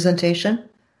legal representation?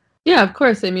 Yeah, of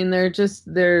course. I mean,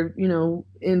 they're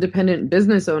independent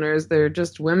business owners. They're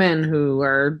just women who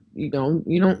are, you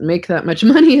don't make that much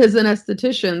money as an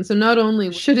esthetician. So not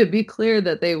only should it be clear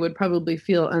that they would probably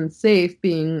feel unsafe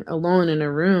being alone in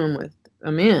a room with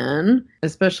a man,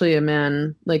 especially a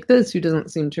man like this who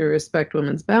doesn't seem to respect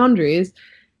women's boundaries.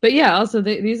 But yeah, also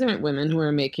these aren't women who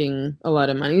are making a lot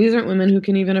of money. These aren't women who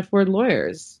can even afford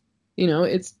lawyers.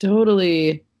 It's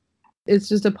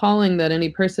just appalling that any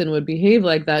person would behave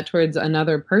like that towards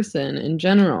another person in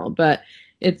general. But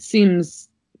it seems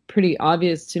pretty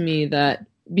obvious to me that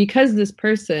because this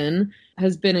person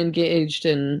has been engaged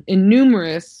in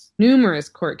numerous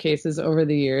court cases over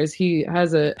the years, he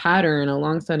has a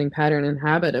longstanding pattern and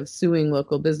habit of suing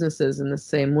local businesses in the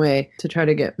same way to try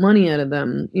to get money out of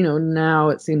them. Now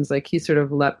it seems like he sort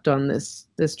of leapt on this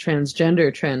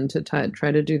transgender trend to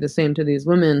try to do the same to these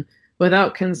women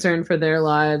without concern for their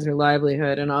lives or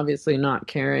livelihood, and obviously not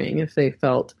caring if they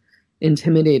felt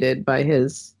intimidated by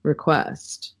his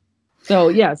request. So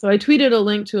I tweeted a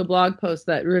link to a blog post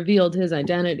that revealed his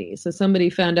identity. So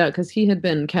somebody found out, because he had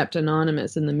been kept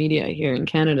anonymous in the media here in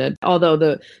Canada. Although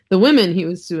the women he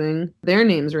was suing, their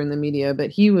names were in the media, but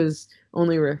he was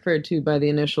only referred to by the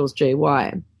initials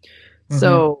JY. Mm-hmm.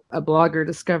 So a blogger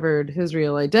discovered his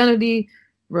real identity,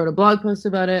 wrote a blog post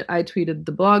about it. I tweeted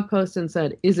the blog post and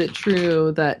said, is it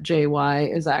true that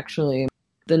JY is actually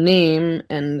the name?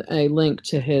 And I linked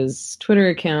to his Twitter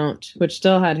account, which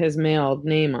still had his male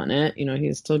name on it.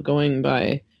 He's still going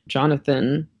by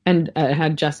Jonathan, and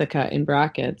had Jessica in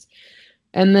brackets.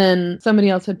 And then somebody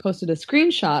else had posted a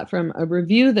screenshot from a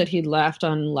review that he'd left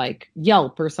on like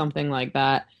Yelp or something like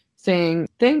that, saying,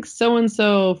 thanks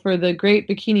so-and-so for the great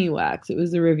bikini wax. It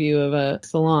was a review of a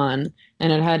salon,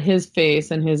 and it had his face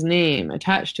and his name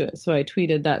attached to it. So I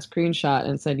tweeted that screenshot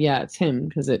and said, yeah, it's him,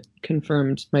 because it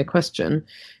confirmed my question.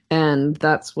 And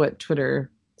that's what Twitter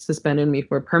suspended me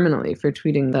for permanently, for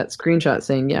tweeting that screenshot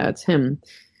saying, yeah, it's him.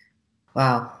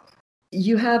 Wow.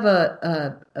 You have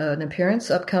an appearance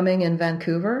upcoming in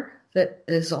Vancouver that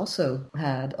has also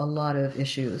had a lot of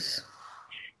issues.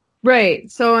 Right.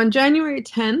 So on January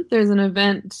 10th, there's an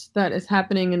event that is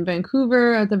happening in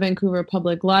Vancouver at the Vancouver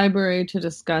Public Library to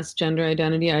discuss gender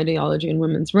identity, ideology, and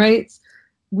women's rights.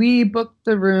 We booked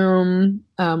the room.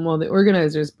 The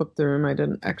organizers booked the room. I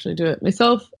didn't actually do it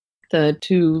myself. The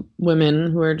two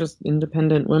women who are just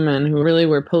independent women who really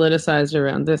were politicized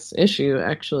around this issue,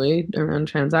 actually, around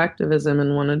trans activism,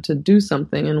 and wanted to do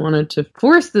something and wanted to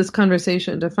force this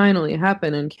conversation to finally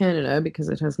happen in Canada, because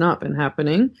it has not been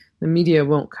happening. The media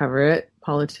won't cover it.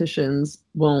 Politicians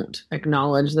won't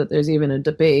acknowledge that there's even a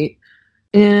debate.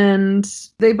 And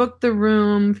they booked the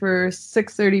room for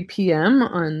 6:30 p.m.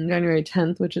 on January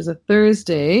 10th, which is a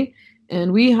Thursday.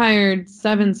 And we hired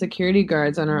 7 security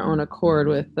guards on our own accord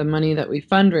with the money that we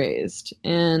fundraised.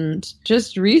 And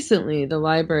just recently, the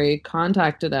library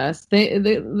contacted us.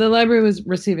 The library was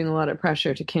receiving a lot of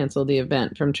pressure to cancel the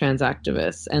event from trans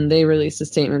activists. And they released a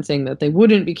statement saying that they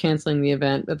wouldn't be canceling the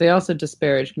event, but they also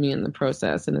disparaged me in the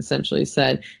process and essentially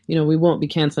said, we won't be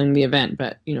canceling the event,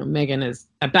 but, Megan is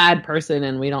a bad person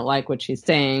and we don't like what she's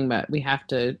saying, but we have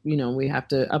to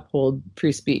uphold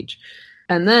free speech.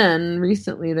 And then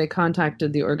recently they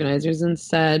contacted the organizers and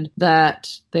said that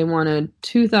they wanted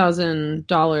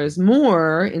 $2,000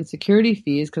 more in security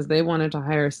fees because they wanted to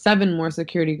hire 7 more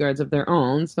security guards of their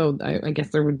own. So I guess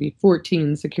there would be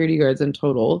 14 security guards in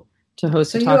total to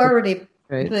host a talk.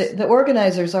 The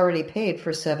organizers already paid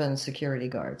for 7 security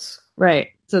guards. Right.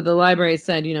 So the library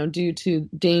said, due to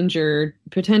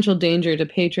potential danger to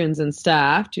patrons and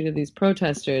staff due to these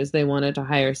protesters, they wanted to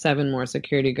hire 7 more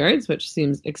security guards, which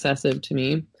seems excessive to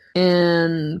me.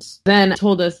 And then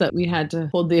told us that we had to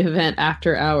hold the event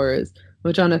after hours,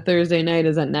 which on a Thursday night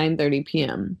is at 9:30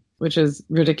 p.m., which is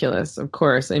ridiculous, of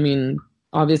course. I mean,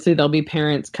 obviously there'll be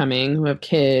parents coming who have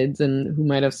kids and who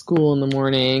might have school in the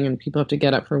morning, and people have to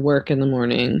get up for work in the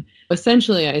morning.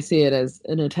 Essentially, I see it as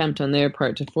an attempt on their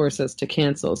part to force us to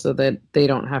cancel so that they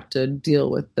don't have to deal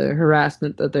with the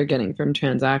harassment that they're getting from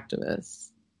trans activists.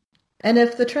 And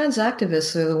if the trans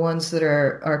activists are the ones that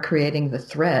are creating the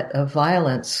threat of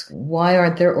violence, why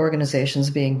aren't their organizations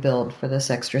being billed for this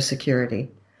extra security?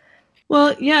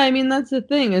 Well, yeah, I mean, that's the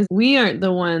thing, is we aren't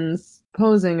the ones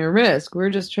posing a risk. We're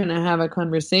just trying to have a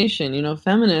conversation.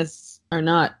 Feminists are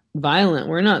not violent.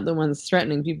 We're not the ones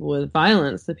threatening people with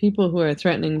violence. The people who are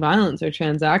threatening violence are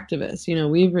trans activists.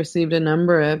 We've received a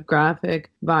number of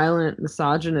graphic, violent,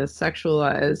 misogynist,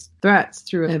 sexualized threats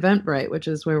through Eventbrite, which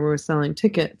is where we're selling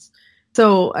tickets.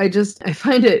 So I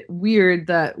find it weird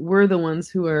that we're the ones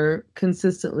who are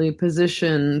consistently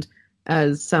positioned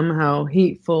as somehow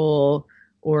hateful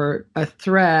or a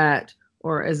threat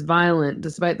or as violent,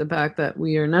 despite the fact that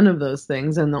we are none of those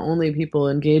things, and the only people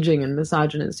engaging in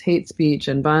misogynist hate speech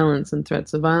and violence and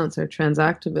threats of violence are trans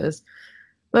activists.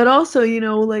 But also,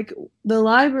 like the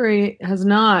library has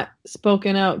not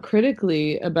spoken out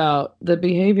critically about the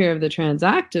behavior of the trans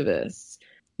activists.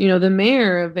 The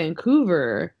mayor of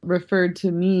Vancouver referred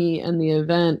to me and the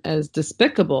event as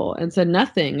despicable and said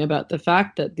nothing about the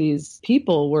fact that these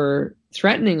people were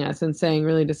threatening us and saying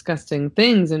really disgusting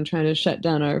things and trying to shut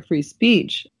down our free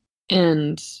speech.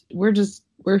 And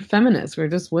we're feminists, we're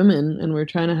just women, and we're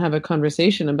trying to have a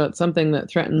conversation about something that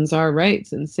threatens our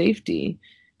rights and safety.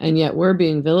 And yet we're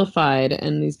being vilified,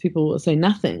 and these people will say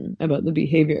nothing about the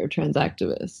behavior of trans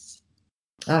activists.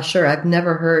 Sure. I've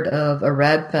never heard of a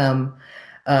radfem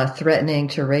threatening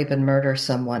to rape and murder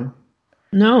someone.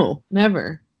 No,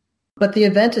 never. But the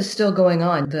event is still going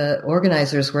on. The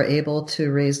organizers were able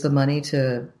to raise the money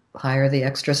to hire the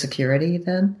extra security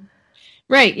then?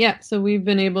 Right, yeah. So we've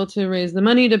been able to raise the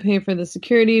money to pay for the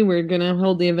security. We're going to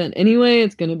hold the event anyway.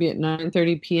 It's going to be at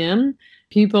 9:30 p.m.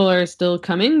 People are still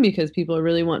coming because people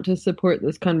really want to support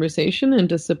this conversation and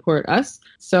to support us.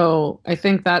 So I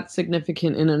think that's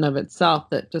significant in and of itself,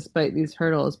 that despite these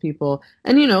hurdles, people,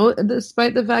 and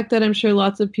despite the fact that I'm sure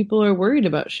lots of people are worried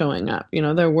about showing up,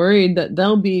 they're worried that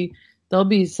they'll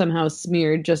be somehow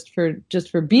smeared just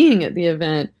for being at the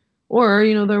event. Or,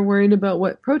 they're worried about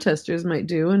what protesters might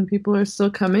do, and people are still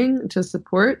coming to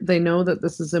support. They know that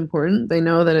this is important. They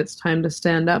know that it's time to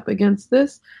stand up against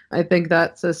this. I think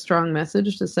that's a strong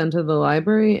message to send to the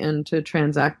library and to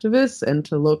trans activists and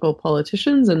to local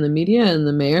politicians and the media and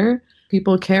the mayor.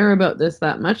 People care about this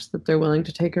that much that they're willing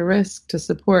to take a risk to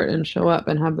support and show up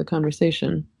and have the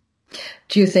conversation.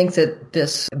 Do you think that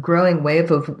this growing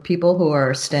wave of people who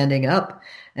are standing up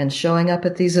and showing up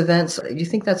at these events, do you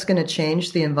think that's going to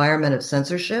change the environment of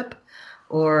censorship?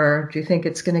 Or do you think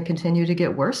it's going to continue to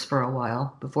get worse for a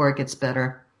while before it gets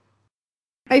better?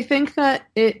 I think that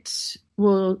it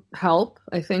will help.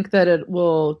 I think that it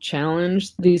will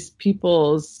challenge these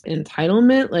people's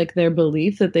entitlement, like their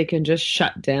belief that they can just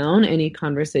shut down any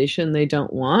conversation they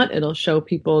don't want. It'll show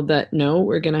people that, no,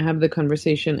 we're going to have the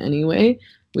conversation anyway.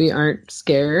 We aren't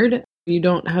scared. You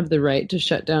don't have the right to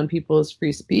shut down people's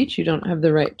free speech. You don't have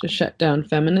the right to shut down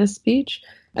feminist speech.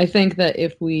 I think that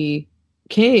if we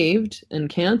caved and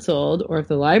canceled, or if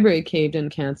the library caved and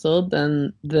canceled,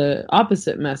 then the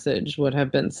opposite message would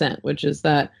have been sent, which is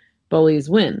that bullies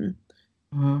win.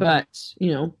 Mm-hmm. But,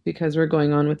 because we're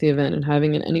going on with the event and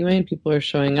having it anyway, and people are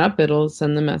showing up, it'll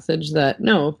send the message that,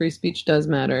 no, free speech does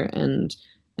matter, and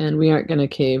we aren't going to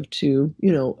cave to,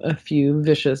 a few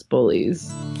vicious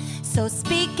bullies. So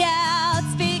speak out,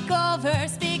 speak over,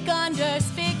 speak under,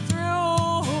 speak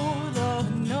through the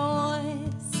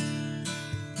noise.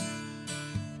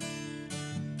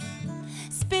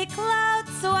 Speak loud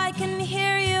so I can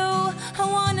hear you. I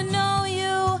want to know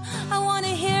you. I want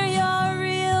to hear your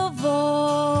real voice.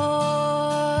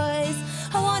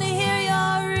 I want to hear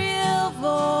your real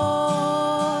voice.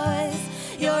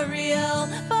 Your real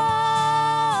voice.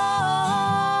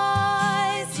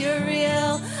 Your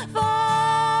real voice.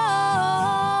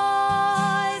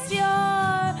 Your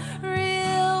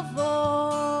real voice.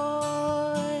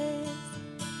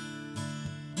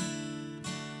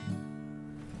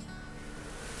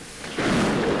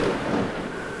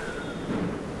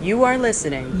 You are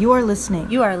listening. You are listening.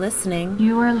 You are listening.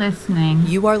 You are listening.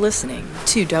 You are listening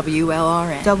to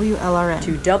WLRN. WLRN.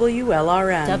 To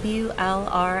WLRN.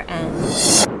 WLRN.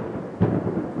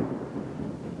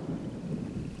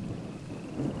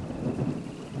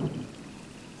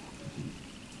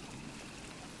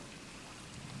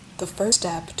 The first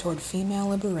step toward female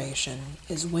liberation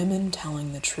is women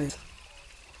telling the truth.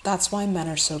 That's why men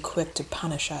are so quick to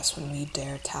punish us when we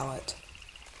dare tell it.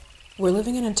 We're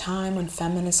living in a time when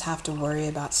feminists have to worry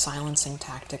about silencing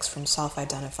tactics from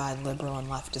self-identified liberal and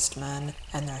leftist men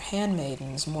and their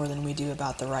handmaidens more than we do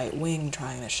about the right wing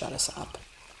trying to shut us up.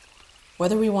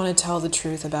 Whether we want to tell the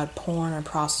truth about porn or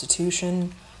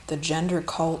prostitution, the gender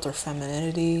cult or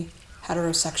femininity,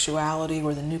 heterosexuality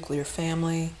or the nuclear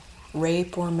family,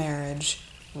 rape or marriage,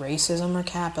 racism or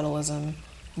capitalism,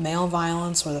 male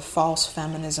violence or the false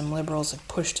feminism liberals have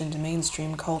pushed into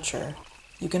mainstream culture,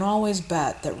 you can always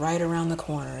bet that right around the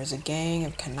corner is a gang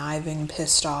of conniving,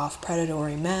 pissed-off,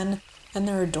 predatory men and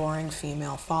their adoring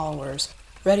female followers,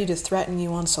 ready to threaten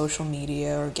you on social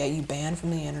media or get you banned from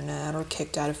the internet or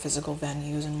kicked out of physical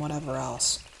venues and whatever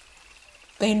else.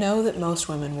 They know that most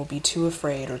women will be too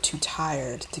afraid or too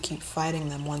tired to keep fighting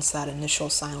them once that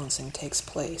initial silencing takes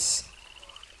place.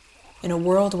 In a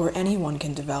world where anyone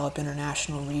can develop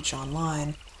international reach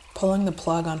online, pulling the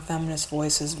plug on feminist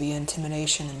voices via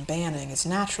intimidation and banning is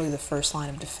naturally the first line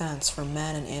of defense for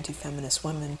men and anti-feminist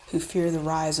women who fear the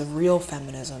rise of real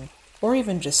feminism or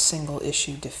even just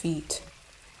single-issue defeat.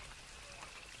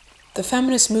 The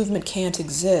feminist movement can't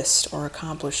exist or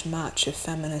accomplish much if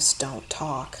feminists don't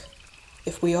talk.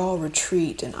 If we all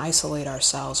retreat and isolate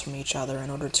ourselves from each other in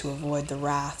order to avoid the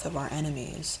wrath of our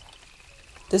enemies.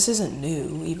 This isn't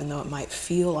new, even though it might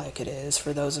feel like it is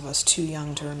for those of us too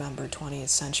young to remember 20th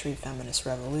century feminist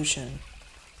revolution.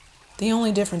 The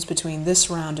only difference between this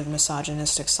round of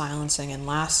misogynistic silencing and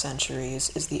last century's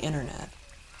is the internet,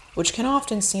 which can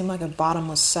often seem like a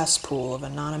bottomless cesspool of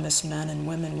anonymous men and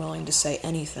women willing to say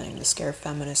anything to scare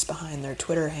feminists behind their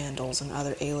Twitter handles and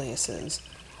other aliases.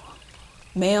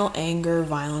 Male anger,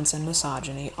 violence, and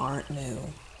misogyny aren't new.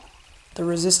 The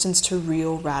resistance to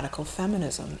real radical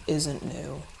feminism isn't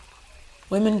new.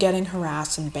 Women getting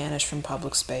harassed and banished from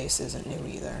public space isn't new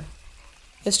either.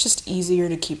 It's just easier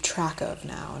to keep track of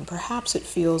now, and perhaps it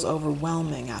feels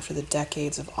overwhelming after the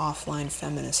decades of offline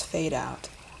feminist fade-out.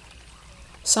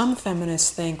 Some feminists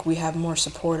think we have more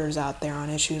supporters out there on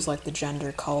issues like the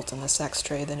gender cult and the sex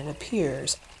trade than it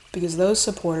appears, because those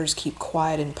supporters keep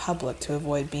quiet in public to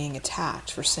avoid being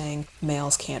attacked for saying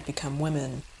males can't become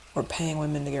women, or paying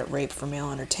women to get raped for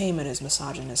male entertainment is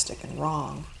misogynistic and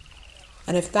wrong.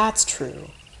 And if that's true,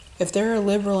 if there are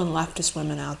liberal and leftist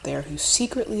women out there who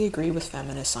secretly agree with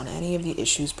feminists on any of the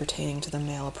issues pertaining to the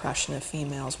male oppression of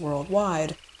females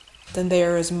worldwide, then they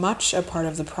are as much a part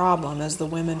of the problem as the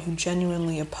women who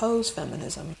genuinely oppose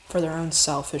feminism for their own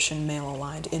selfish and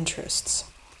male-aligned interests.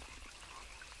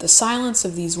 The silence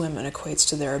of these women equates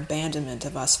to their abandonment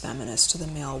of us feminists to the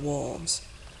male wolves.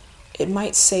 It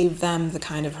might save them the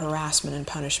kind of harassment and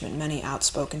punishment many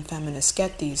outspoken feminists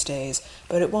get these days,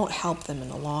 but it won't help them in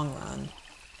the long run.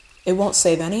 It won't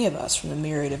save any of us from the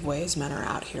myriad of ways men are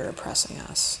out here oppressing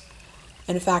us.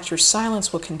 In fact, your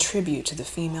silence will contribute to the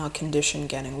female condition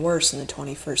getting worse in the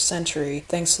 21st century,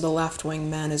 thanks to the left-wing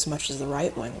men as much as the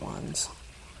right-wing ones.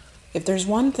 If there's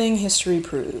one thing history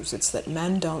proves, it's that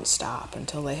men don't stop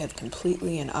until they have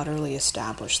completely and utterly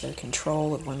established their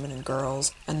control of women and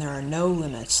girls, and there are no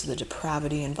limits to the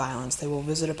depravity and violence they will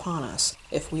visit upon us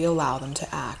if we allow them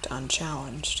to act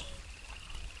unchallenged.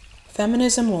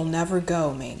 Feminism will never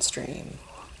go mainstream.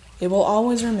 It will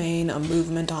always remain a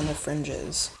movement on the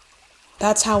fringes.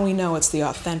 That's how we know it's the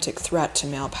authentic threat to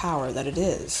male power that it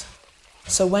is.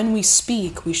 So when we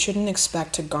speak, we shouldn't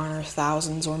expect to garner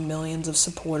thousands or millions of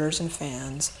supporters and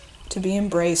fans, to be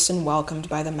embraced and welcomed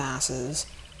by the masses,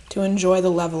 to enjoy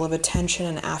the level of attention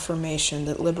and affirmation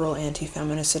that liberal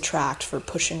anti-feminists attract for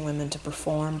pushing women to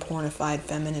perform pornified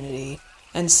femininity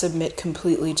and submit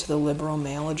completely to the liberal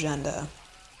male agenda.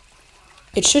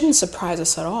 It shouldn't surprise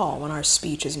us at all when our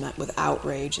speech is met with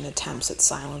outrage and attempts at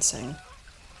silencing.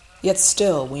 Yet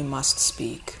still, we must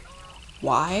speak.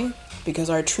 Why?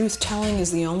 Because our truth-telling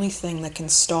is the only thing that can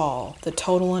stall the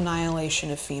total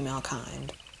annihilation of female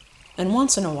kind. And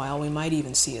once in a while, we might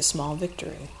even see a small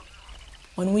victory.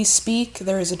 When we speak,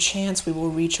 there is a chance we will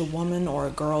reach a woman or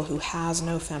a girl who has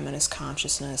no feminist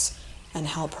consciousness and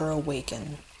help her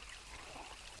awaken.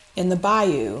 In the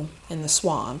bayou, in the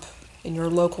swamp, in your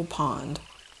local pond,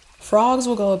 frogs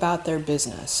will go about their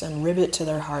business and ribbit to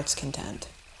their heart's content.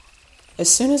 As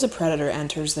soon as a predator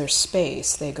enters their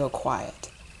space, they go quiet.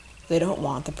 They don't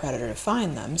want the predator to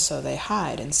find them, so they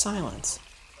hide in silence.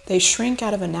 They shrink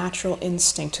out of a natural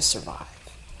instinct to survive.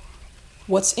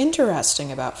 What's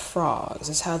interesting about frogs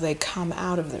is how they come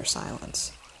out of their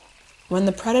silence. When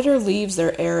the predator leaves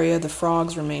their area, the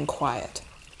frogs remain quiet,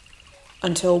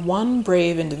 until one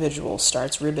brave individual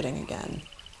starts ribbiting again.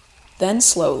 Then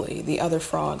slowly, the other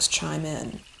frogs chime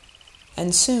in,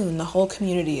 and soon the whole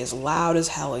community is loud as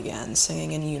hell again,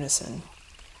 singing in unison.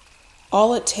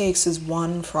 All it takes is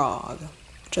one frog,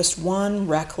 just one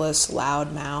reckless,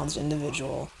 loud-mouthed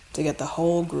individual to get the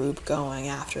whole group going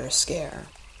after a scare.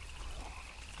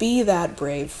 Be that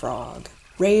brave frog.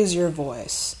 Raise your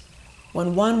voice.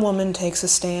 When one woman takes a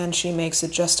stand, she makes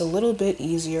it just a little bit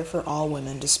easier for all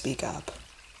women to speak up.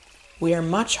 We are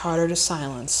much harder to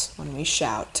silence when we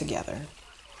shout together.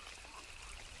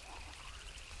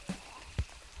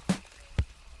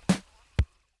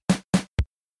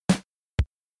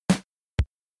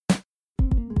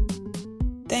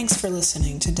 Thanks for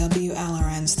listening to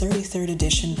WLRN's 33rd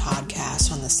edition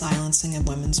podcast on the silencing of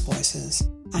women's voices.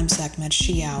 I'm Sekhmet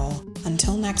Shiaul.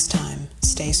 Until next time,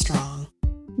 stay strong.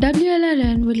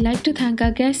 WLRN would like to thank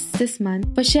our guests this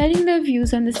month for sharing their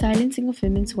views on the silencing of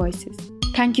women's voices.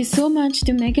 Thank you so much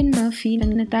to Megan Murphy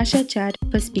and Natasha Chart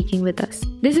for speaking with us.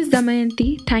 This is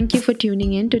Damayanti. Thank you for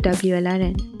tuning in to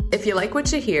WLRN. If you like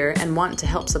what you hear and want to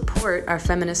help support our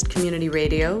feminist community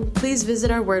radio, please visit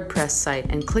our WordPress site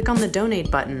and click on the donate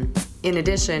button. In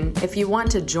addition, if you want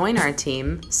to join our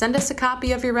team, send us a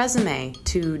copy of your resume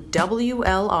to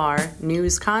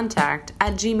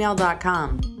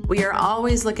WLRnewscontact@gmail.com. We are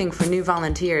always looking for new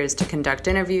volunteers to conduct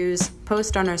interviews,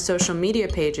 post on our social media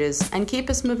pages, and keep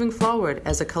us moving forward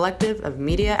as a collective of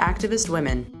media activist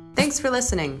women. Thanks for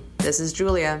listening. This is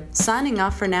Julia, signing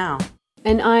off for now.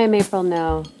 And I am April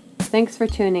No. Thanks for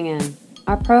tuning in.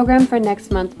 Our program for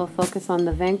next month will focus on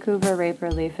the Vancouver Rape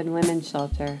Relief and Women's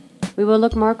Shelter. We will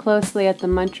look more closely at the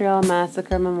Montreal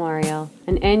Massacre Memorial,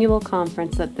 an annual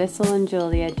conference that Thistle and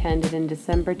Julia attended in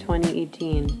December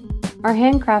 2018. Our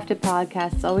handcrafted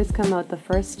podcasts always come out the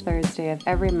first Thursday of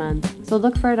every month, so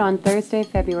look for it on Thursday,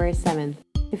 February 7th.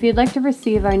 If you'd like to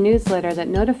receive our newsletter that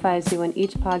notifies you when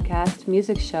each podcast,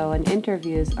 music show, and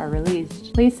interviews are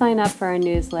released, please sign up for our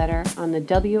newsletter on the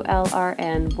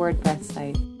WLRN WordPress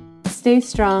site. Stay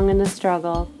strong in the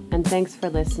struggle, and thanks for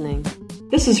listening.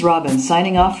 This is Robin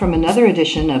signing off from another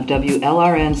edition of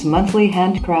WLRN's monthly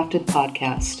handcrafted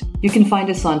podcast. You can find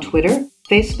us on Twitter,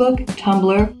 Facebook,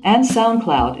 Tumblr, and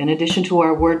SoundCloud, in addition to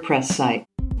our WordPress site.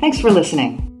 Thanks for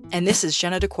listening. And this is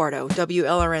Jenna DeQuarto,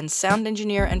 WLRN's sound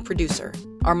engineer and producer.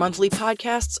 Our monthly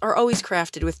podcasts are always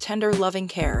crafted with tender, loving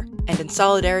care and in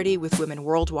solidarity with women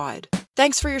worldwide.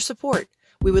 Thanks for your support.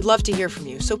 We would love to hear from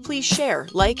you, so please share,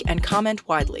 like, and comment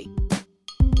widely.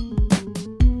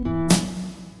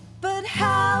 But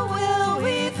how will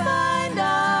we find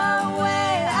our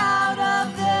way out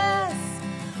of this?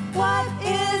 What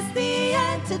is the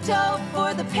antidote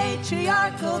for the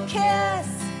patriarchal kiss?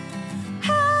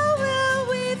 How will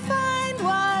we find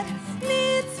what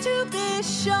needs to be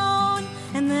shown?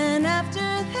 And then after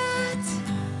that,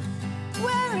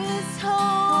 where is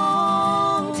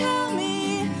home? Tell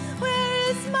me, where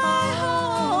is my home?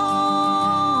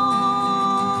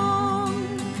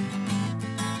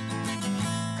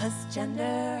 'Cause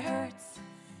gender hurts.